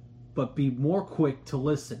wrathful, but be more quick to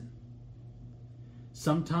listen.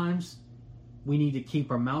 Sometimes we need to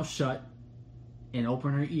keep our mouth shut and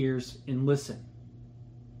open our ears and listen.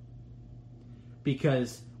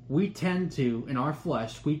 Because we tend to, in our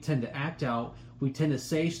flesh, we tend to act out, we tend to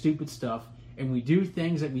say stupid stuff, and we do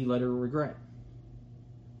things that we later regret.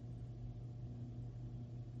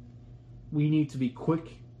 We need to be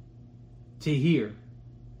quick to hear,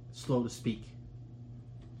 slow to speak.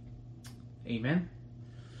 Amen.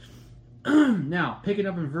 Now, picking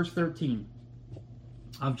up in verse 13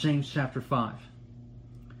 of James chapter 5.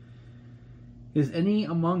 Is any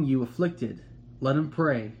among you afflicted? Let him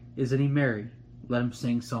pray. Is any merry? Let him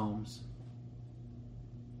sing psalms.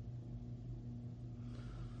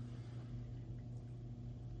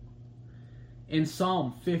 In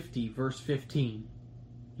Psalm 50, verse 15,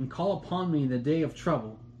 and call upon me in the day of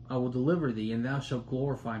trouble. I will deliver thee, and thou shalt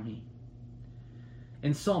glorify me.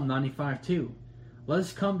 In Psalm 95:2, let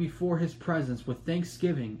us come before his presence with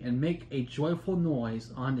thanksgiving, and make a joyful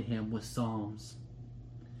noise unto him with psalms.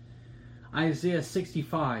 Isaiah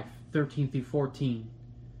 65:13-14.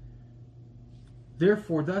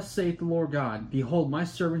 Therefore thus saith the Lord God, behold, my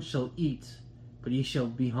servant shall eat, but ye shall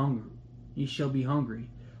be hungry. Ye shall be hungry.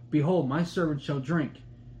 Behold, my servant shall drink,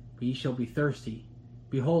 but ye shall be thirsty.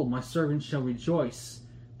 Behold, my servant shall rejoice,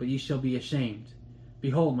 but ye shall be ashamed.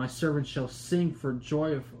 Behold, my servant shall sing for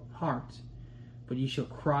joy of heart, but ye shall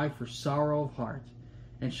cry for sorrow of heart,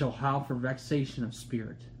 and shall howl for vexation of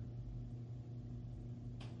spirit.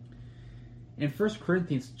 In 1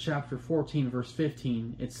 Corinthians chapter 14, verse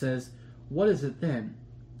 15, it says, what is it then?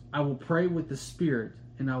 I will pray with the Spirit,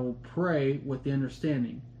 and I will pray with the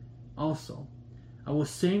understanding also. I will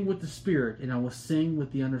sing with the Spirit, and I will sing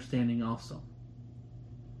with the understanding also.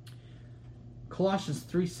 Colossians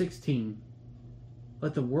 3:16.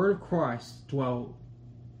 Let the word of Christ dwell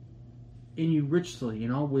in you richly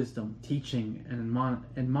in all wisdom, teaching and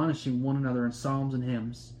admonishing one another in psalms and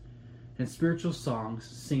hymns and spiritual songs,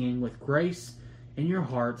 singing with grace in your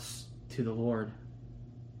hearts to the Lord.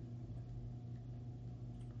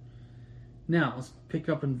 Now, let's pick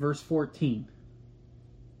up in verse 14.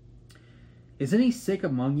 Is any sick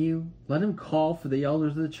among you? Let him call for the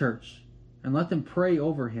elders of the church, and let them pray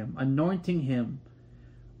over him, anointing him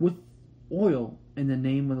with oil in the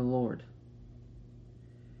name of the Lord.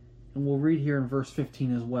 And we'll read here in verse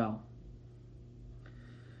 15 as well.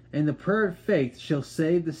 And the prayer of faith shall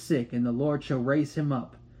save the sick, and the Lord shall raise him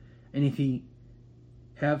up. And if he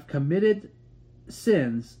have committed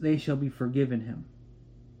sins, they shall be forgiven him.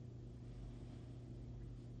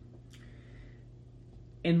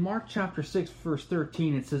 In Mark chapter 6, verse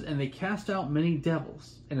 13, it says, And they cast out many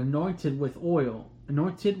devils, and anointed with oil,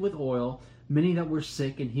 many that were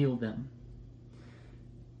sick, and healed them.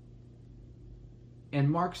 In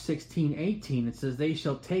Mark 16:18, it says, They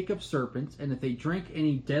shall take up serpents, and if they drink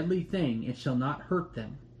any deadly thing, it shall not hurt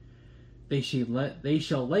them. They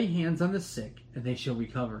shall lay hands on the sick, and they shall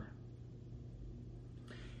recover.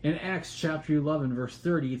 In Acts chapter 11, verse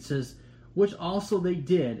 30, it says, Which also they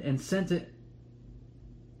did, and sent it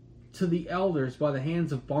to the elders by the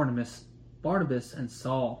hands of Barnabas and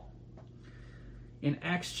Saul. In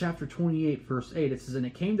Acts chapter 28, verse 8, it says, And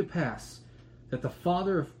it came to pass that the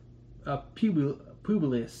father of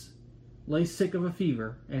Publius lay sick of a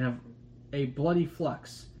fever and of a bloody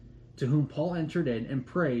flux, to whom Paul entered in and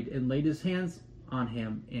prayed and laid his hands on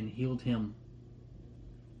him and healed him.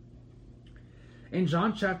 In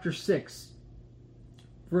John chapter 6,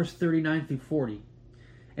 verse 39 through 40,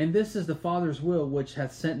 And this is the Father's will which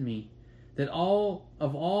hath sent me, that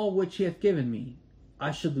all which he hath given me,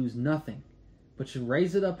 I should lose nothing, but should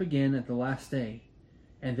raise it up again at the last day.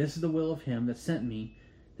 And this is the will of him that sent me,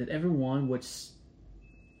 that every one which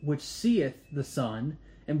seeth the Son,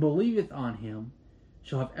 and believeth on him,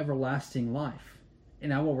 shall have everlasting life,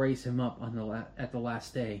 and I will raise him up at the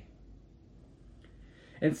last day.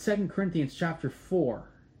 In 2 Corinthians chapter 4,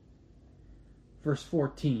 verse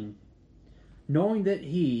 14, Knowing that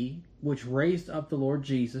he which raised up the Lord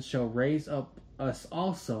Jesus shall raise up us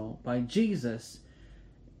also by Jesus,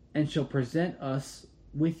 and shall present us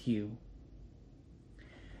with you.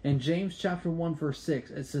 In James chapter 1, verse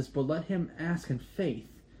 6, it says, But let him ask in faith,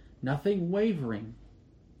 nothing wavering.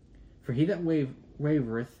 For he that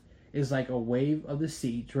wavereth is like a wave of the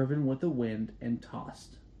sea, driven with the wind and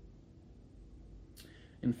tossed.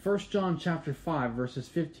 In 1 John chapter 5, verses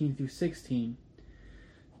 15 through 16,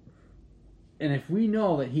 And if we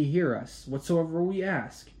know that he hear us, whatsoever we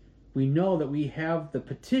ask, we know that we have the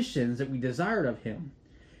petitions that we desired of him.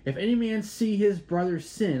 If any man see his brother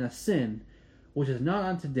sin a sin which is not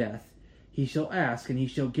unto death, he shall ask, and he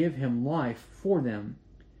shall give him life for them.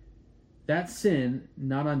 That sin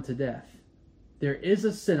not unto death. There is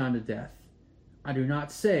a sin unto death. I do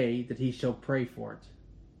not say that he shall pray for it.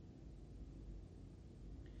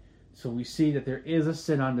 So we see that there is a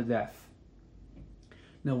sin unto death.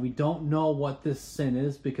 Now, we don't know what this sin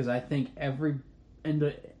is, because I think every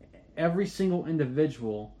single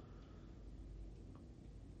individual,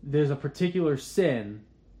 there's a particular sin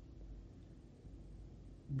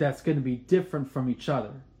that's going to be different from each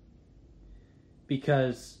other,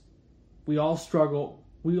 because we all struggle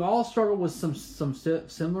with some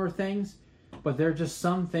similar things, but there are just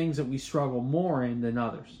some things that we struggle more in than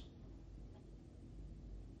others.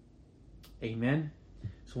 Amen.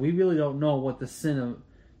 So we really don't know what the sin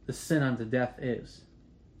unto death is.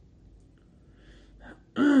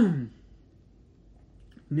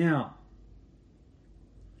 Now,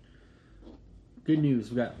 good news.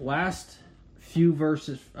 We got last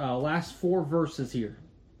four verses here.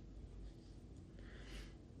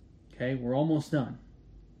 Okay, we're almost done.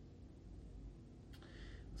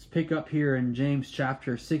 Let's pick up here in James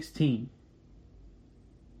chapter 16.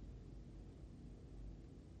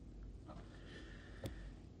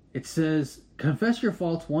 It says, Confess your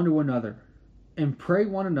faults one to another, and pray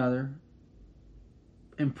one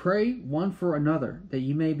for another, that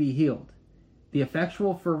ye may be healed. The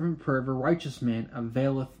effectual fervent prayer of a righteous man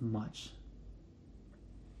availeth much.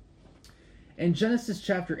 In Genesis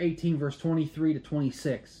chapter 18, verse 23 to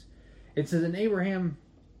 26, it says, And Abraham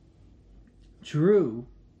drew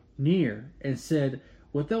near and said,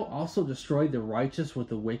 Wilt thou also destroy the righteous with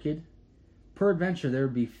the wicked? Peradventure there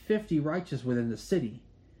would be 50 righteous within the city.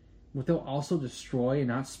 Wilt thou also destroy and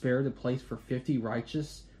not spare the place for 50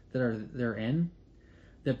 righteous that are therein?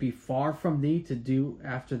 That be far from thee to do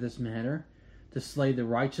after this manner, to slay the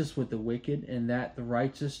righteous with the wicked, and that the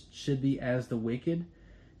righteous should be as the wicked?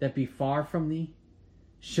 That be far from thee?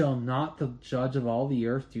 Shall not the judge of all the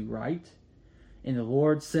earth do right? And the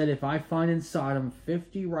Lord said, If I find in Sodom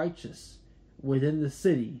 50 righteous within the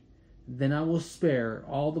city, then I will spare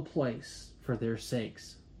all the place for their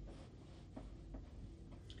sakes.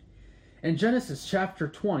 In Genesis chapter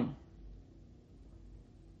 20,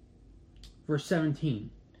 verse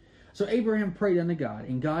 17, So Abraham prayed unto God,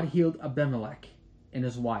 and God healed Abimelech and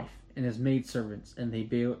his wife and his maidservants, and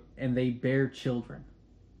they bare children.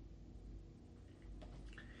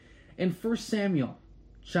 In 1 Samuel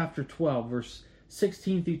chapter 12, verse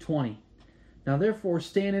 16 through 20. Now therefore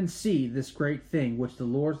stand and see this great thing which the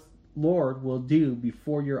Lord will do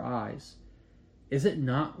before your eyes. Is it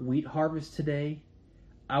not wheat harvest today?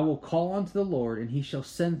 I will call unto the Lord, and he shall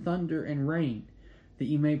send thunder and rain, that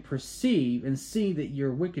ye may perceive and see that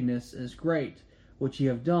your wickedness is great, which ye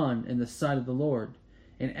have done in the sight of the Lord,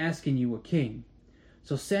 in asking you a king.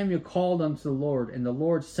 So Samuel called unto the Lord, and the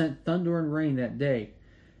Lord sent thunder and rain that day.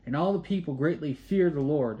 And all the people greatly feared the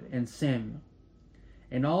Lord and Samuel.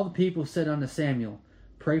 And all the people said unto Samuel,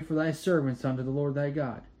 Pray for thy servants unto the Lord thy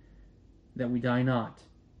God, that we die not.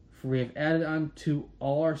 For we have added unto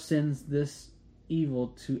all our sins this evil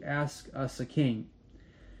to ask us a king.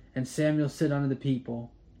 And Samuel said unto the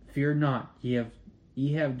people, Fear not, ye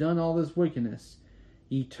have done all this wickedness.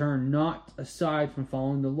 Ye turn not aside from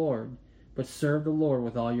following the Lord, but serve the Lord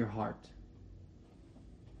with all your heart.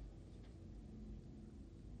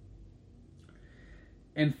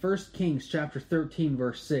 In 1 Kings chapter 13,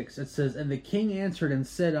 verse 6, it says, And the king answered and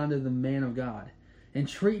said unto the man of God,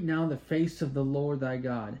 Entreat now the face of the Lord thy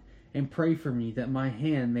God, and pray for me, that my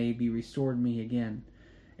hand may be restored me again.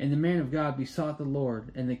 And the man of God besought the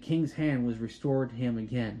Lord, and the king's hand was restored to him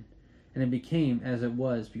again, and it became as it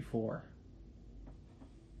was before.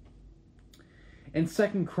 In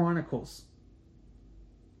 2 Chronicles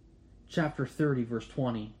chapter 30, verse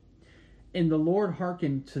 20, And the Lord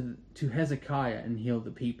hearkened to Hezekiah and healed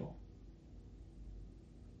the people.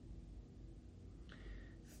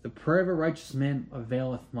 The prayer of a righteous man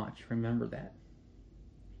availeth much. Remember that.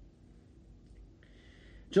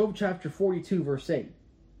 Job chapter 42, verse 8.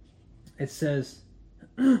 It says,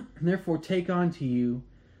 Therefore take unto you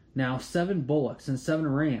now 7 bullocks and 7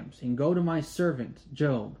 rams, and go to my servant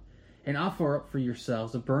Job, and offer up for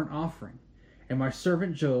yourselves a burnt offering. And my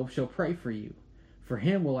servant Job shall pray for you. For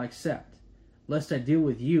him will I accept, lest I deal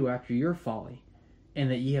with you after your folly, and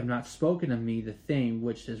that ye have not spoken of me the thing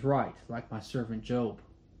which is right, like my servant Job.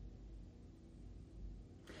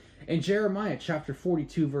 In Jeremiah chapter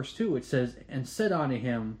 42, verse 2, it says, And said unto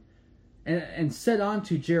him, and said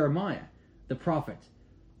unto Jeremiah the prophet,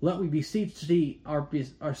 Let we beseech thee,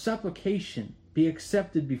 our supplication be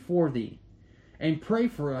accepted before thee, and pray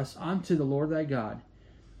for us unto the Lord thy God,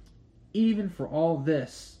 even for all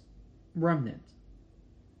this remnant.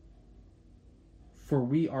 For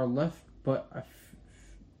we are left but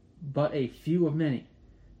a few of many,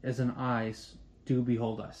 as an eyes do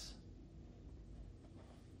behold us.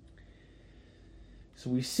 So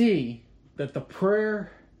we see that the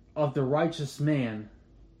prayer of the righteous man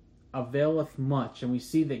availeth much, and we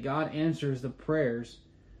see that God answers the prayers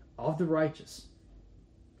of the righteous.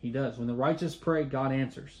 He does. When the righteous pray, God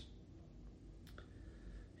answers.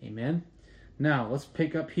 Amen. Now let's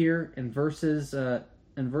pick up here in verse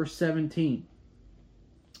 17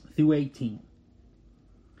 through 18.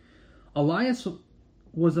 Elias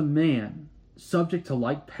was a man subject to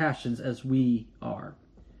like passions as we are,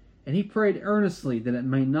 and he prayed earnestly that it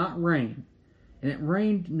may not rain. And it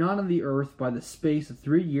rained not on the earth by the space of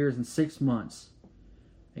 3 years and 6 months.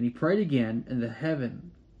 And he prayed again, and the heaven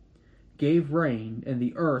gave rain, and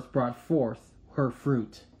the earth brought forth her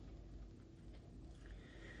fruit.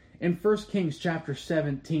 In 1 Kings chapter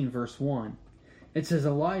 17, verse 1, it says,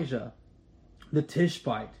 Elijah the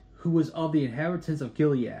Tishbite, who was of the inhabitants of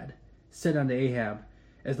Gilead, said unto Ahab,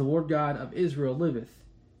 As the Lord God of Israel liveth,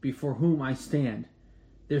 before whom I stand,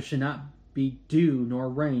 there shall not be dew nor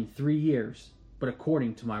rain 3 years, but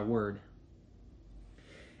according to my word.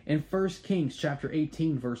 In 1 Kings chapter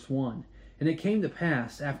 18, verse 1, And it came to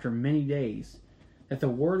pass after many days that the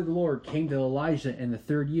word of the Lord came to Elijah in the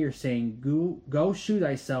 3rd year, saying, Go shew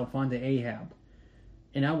thyself unto Ahab,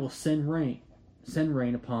 and I will send rain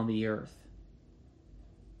upon the earth.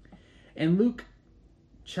 In Luke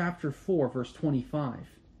chapter 4, verse 25,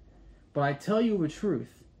 But I tell you the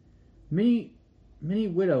truth, many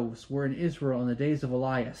widows were in Israel in the days of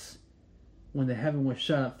Elias, when the heaven was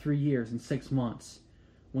shut up 3 years and 6 months,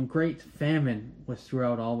 when great famine was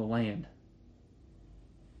throughout all the land.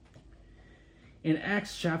 In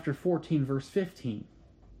Acts chapter 14, verse 15,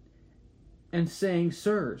 And saying,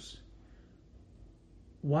 Sirs,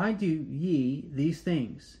 why do ye these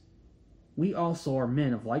things? We also are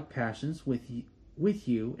men of like passions with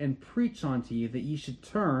you, and preach unto you that ye should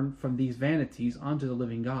turn from these vanities unto the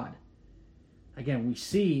living God. Again, we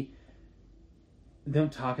see them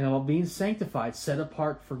talking about being sanctified, set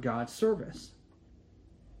apart for God's service,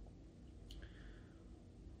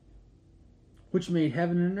 which made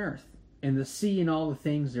heaven and earth, and the sea and all the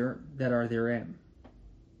things that are therein.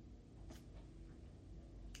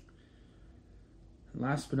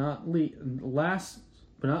 Last but not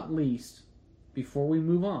least, before we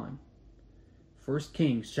move on, 1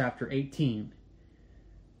 Kings chapter 18,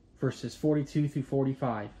 verses 42 through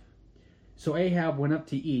 45. So Ahab went up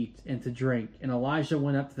to eat and to drink, and Elijah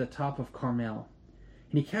went up to the top of Carmel.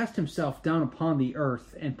 And he cast himself down upon the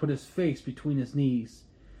earth, and put his face between his knees,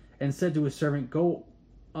 and said to his servant, Go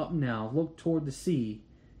up now, look toward the sea.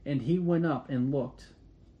 And he went up and looked,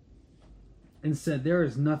 and said, There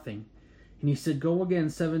is nothing. And he said, Go again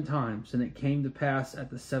 7 times. And it came to pass at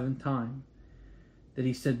the 7th time, that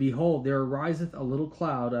he said, Behold, there ariseth a little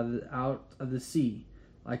cloud out of the sea,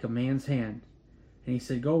 like a man's hand. And he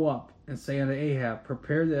said, Go up, and say unto Ahab,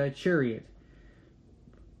 Prepare thy chariot,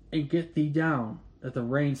 and get thee down, that the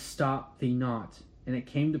rain stop thee not. And it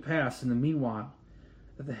came to pass in the meanwhile,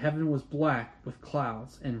 that the heaven was black with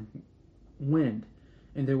clouds and wind,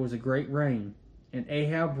 and there was a great rain. And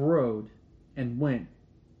Ahab rode and went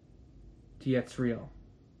to Yezreel.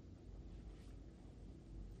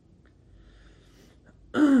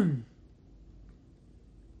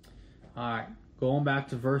 Alright, going back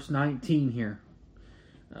to verse 19 here.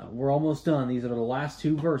 We're almost done. These are the last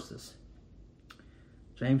 2 verses.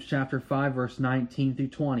 James chapter 5, verse 19 through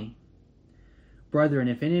 20. Brethren,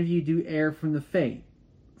 if any of you do err from the faith,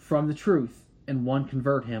 from the truth, and one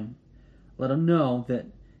convert him, let him know that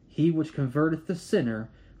he which converteth the sinner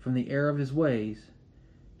from the error of his ways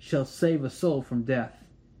shall save a soul from death,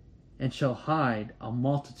 and shall hide a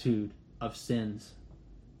multitude of sins.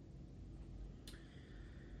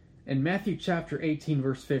 In Matthew chapter 18,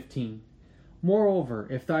 verse 15, Moreover,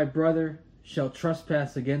 if thy brother shall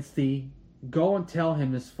trespass against thee, go and tell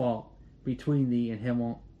him his fault between thee and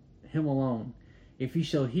him alone. If he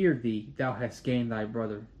shall hear thee, thou hast gained thy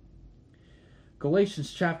brother.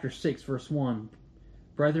 Galatians chapter 6, verse 1,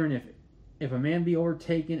 Brethren, if a man be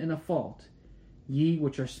overtaken in a fault, ye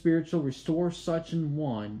which are spiritual, restore such an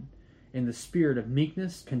one in the spirit of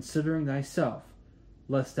meekness, considering thyself,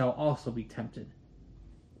 lest thou also be tempted.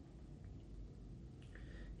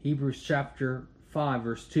 Hebrews chapter 5,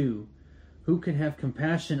 verse 2, Who can have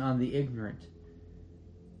compassion on the ignorant,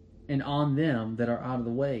 and on them that are out of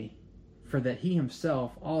the way? For that he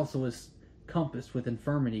himself also is compassed with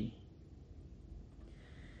infirmity.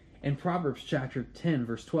 In Proverbs chapter 10,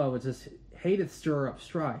 verse 12, it says, Hateth stir up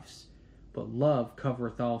strifes, but love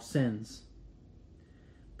covereth all sins.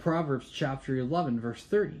 Proverbs chapter 11, verse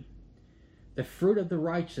 30, The fruit of the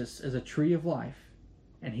righteous is a tree of life,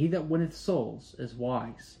 and he that winneth souls is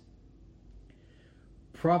wise.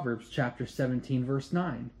 Proverbs chapter 17, verse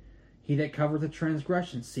 9, He that covereth a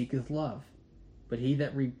transgression seeketh love, but he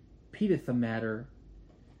that repeateth the matter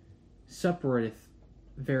separateth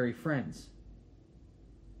very friends.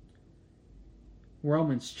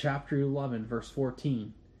 Romans chapter 11, verse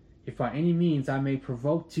 14, If by any means I may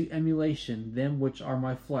provoke to emulation them which are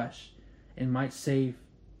my flesh, and might save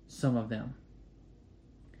some of them.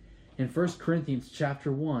 In 1 Corinthians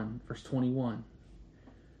chapter 1, verse 21,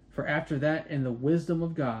 For after that in the wisdom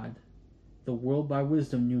of God, the world by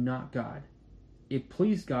wisdom knew not God. It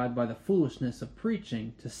pleased God by the foolishness of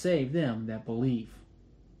preaching to save them that believe.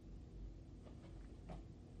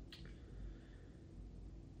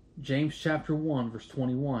 James chapter 1, verse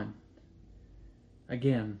 21.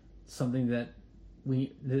 Again, something that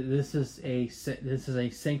this is a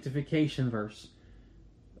sanctification verse.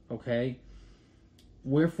 Okay?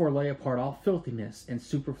 Wherefore lay apart all filthiness and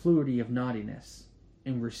superfluity of naughtiness,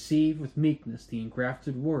 and receive with meekness the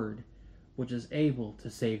engrafted word, which is able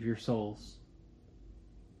to save your souls.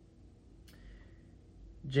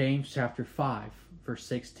 James chapter 5, verse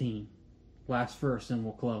 16. Last verse and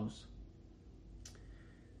we'll close.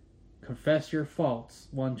 Confess your faults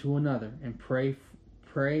one to another, and pray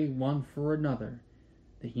one for another,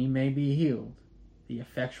 that ye may be healed. The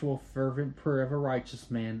effectual fervent prayer of a righteous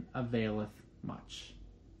man availeth much.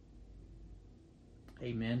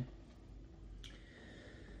 Amen.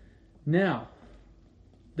 Now,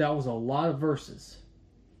 that was a lot of verses,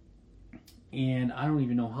 and I don't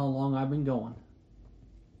even know how long I've been going.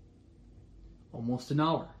 Almost an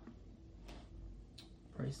hour.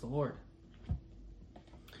 Praise the Lord.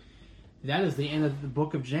 That is the end of the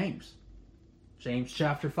book of James. James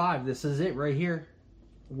chapter 5. This is it right here.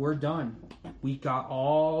 We're done. We got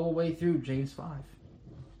all the way through James 5.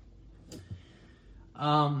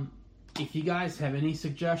 If you guys have any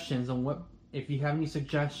suggestions on on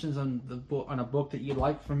the book, on a book that you'd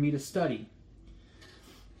like for me to study,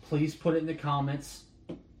 please put it in the comments.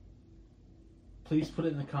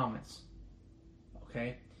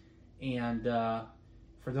 Okay? And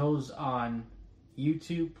for those on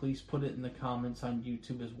YouTube, please put it in the comments on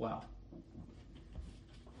YouTube as well.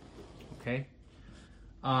 Okay?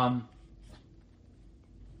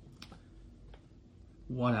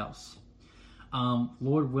 What else?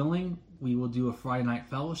 Lord willing, we will do a Friday night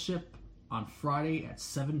fellowship on Friday at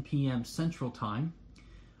 7 p.m. Central Time.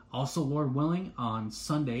 Also, Lord willing, on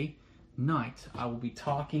Sunday night, I will be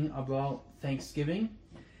talking about Thanksgiving.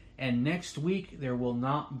 And next week, there will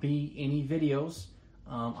not be any videos.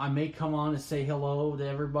 I may come on and say hello to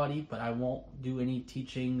everybody, but I won't do any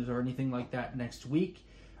teachings or anything like that next week.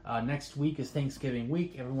 Next week is Thanksgiving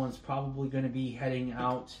week. Everyone's probably going to be heading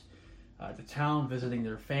out to town, visiting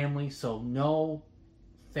their family. So no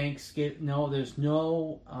Thanksgiving. No, there's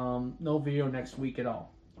no video next week at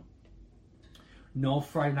all. No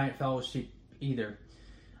Friday night fellowship either.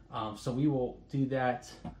 So we will do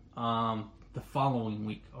that the following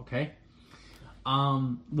week. Okay.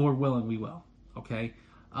 Lord willing, we will. Okay.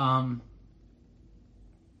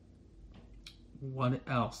 What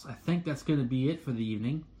else? I think that's going to be it for the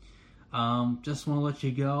evening. Just want to let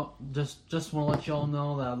you go. Just want to let you all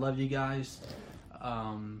know that I love you guys.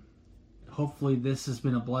 Hopefully this has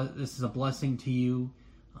been this is a blessing to you.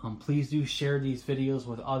 Please do share these videos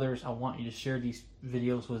with others. I want you to share these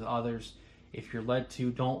videos with others if you're led to.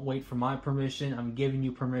 Don't wait for my permission. I'm giving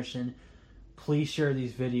you permission. Please share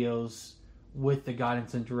these videos with the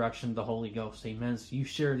guidance and direction of the Holy Ghost. Amen. So you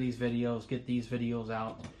share these videos, get these videos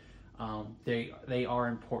out. They are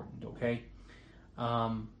important, okay?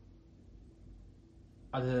 Other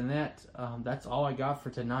than that, that's all I got for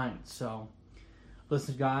tonight. So,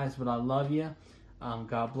 listen, guys, but I love you.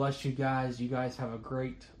 God bless you guys. You guys have a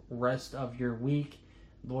great rest of your week.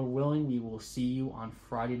 Lord willing, we will see you on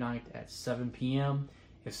Friday night at 7 p.m.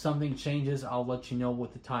 If something changes, I'll let you know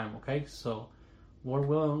with the time, okay? So, Lord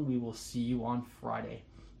willing, we will see you on Friday.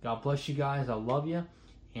 God bless you guys. I love you,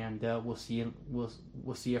 and we'll see you. We'll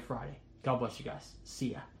see you Friday. God bless you guys.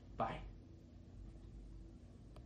 See ya. Bye.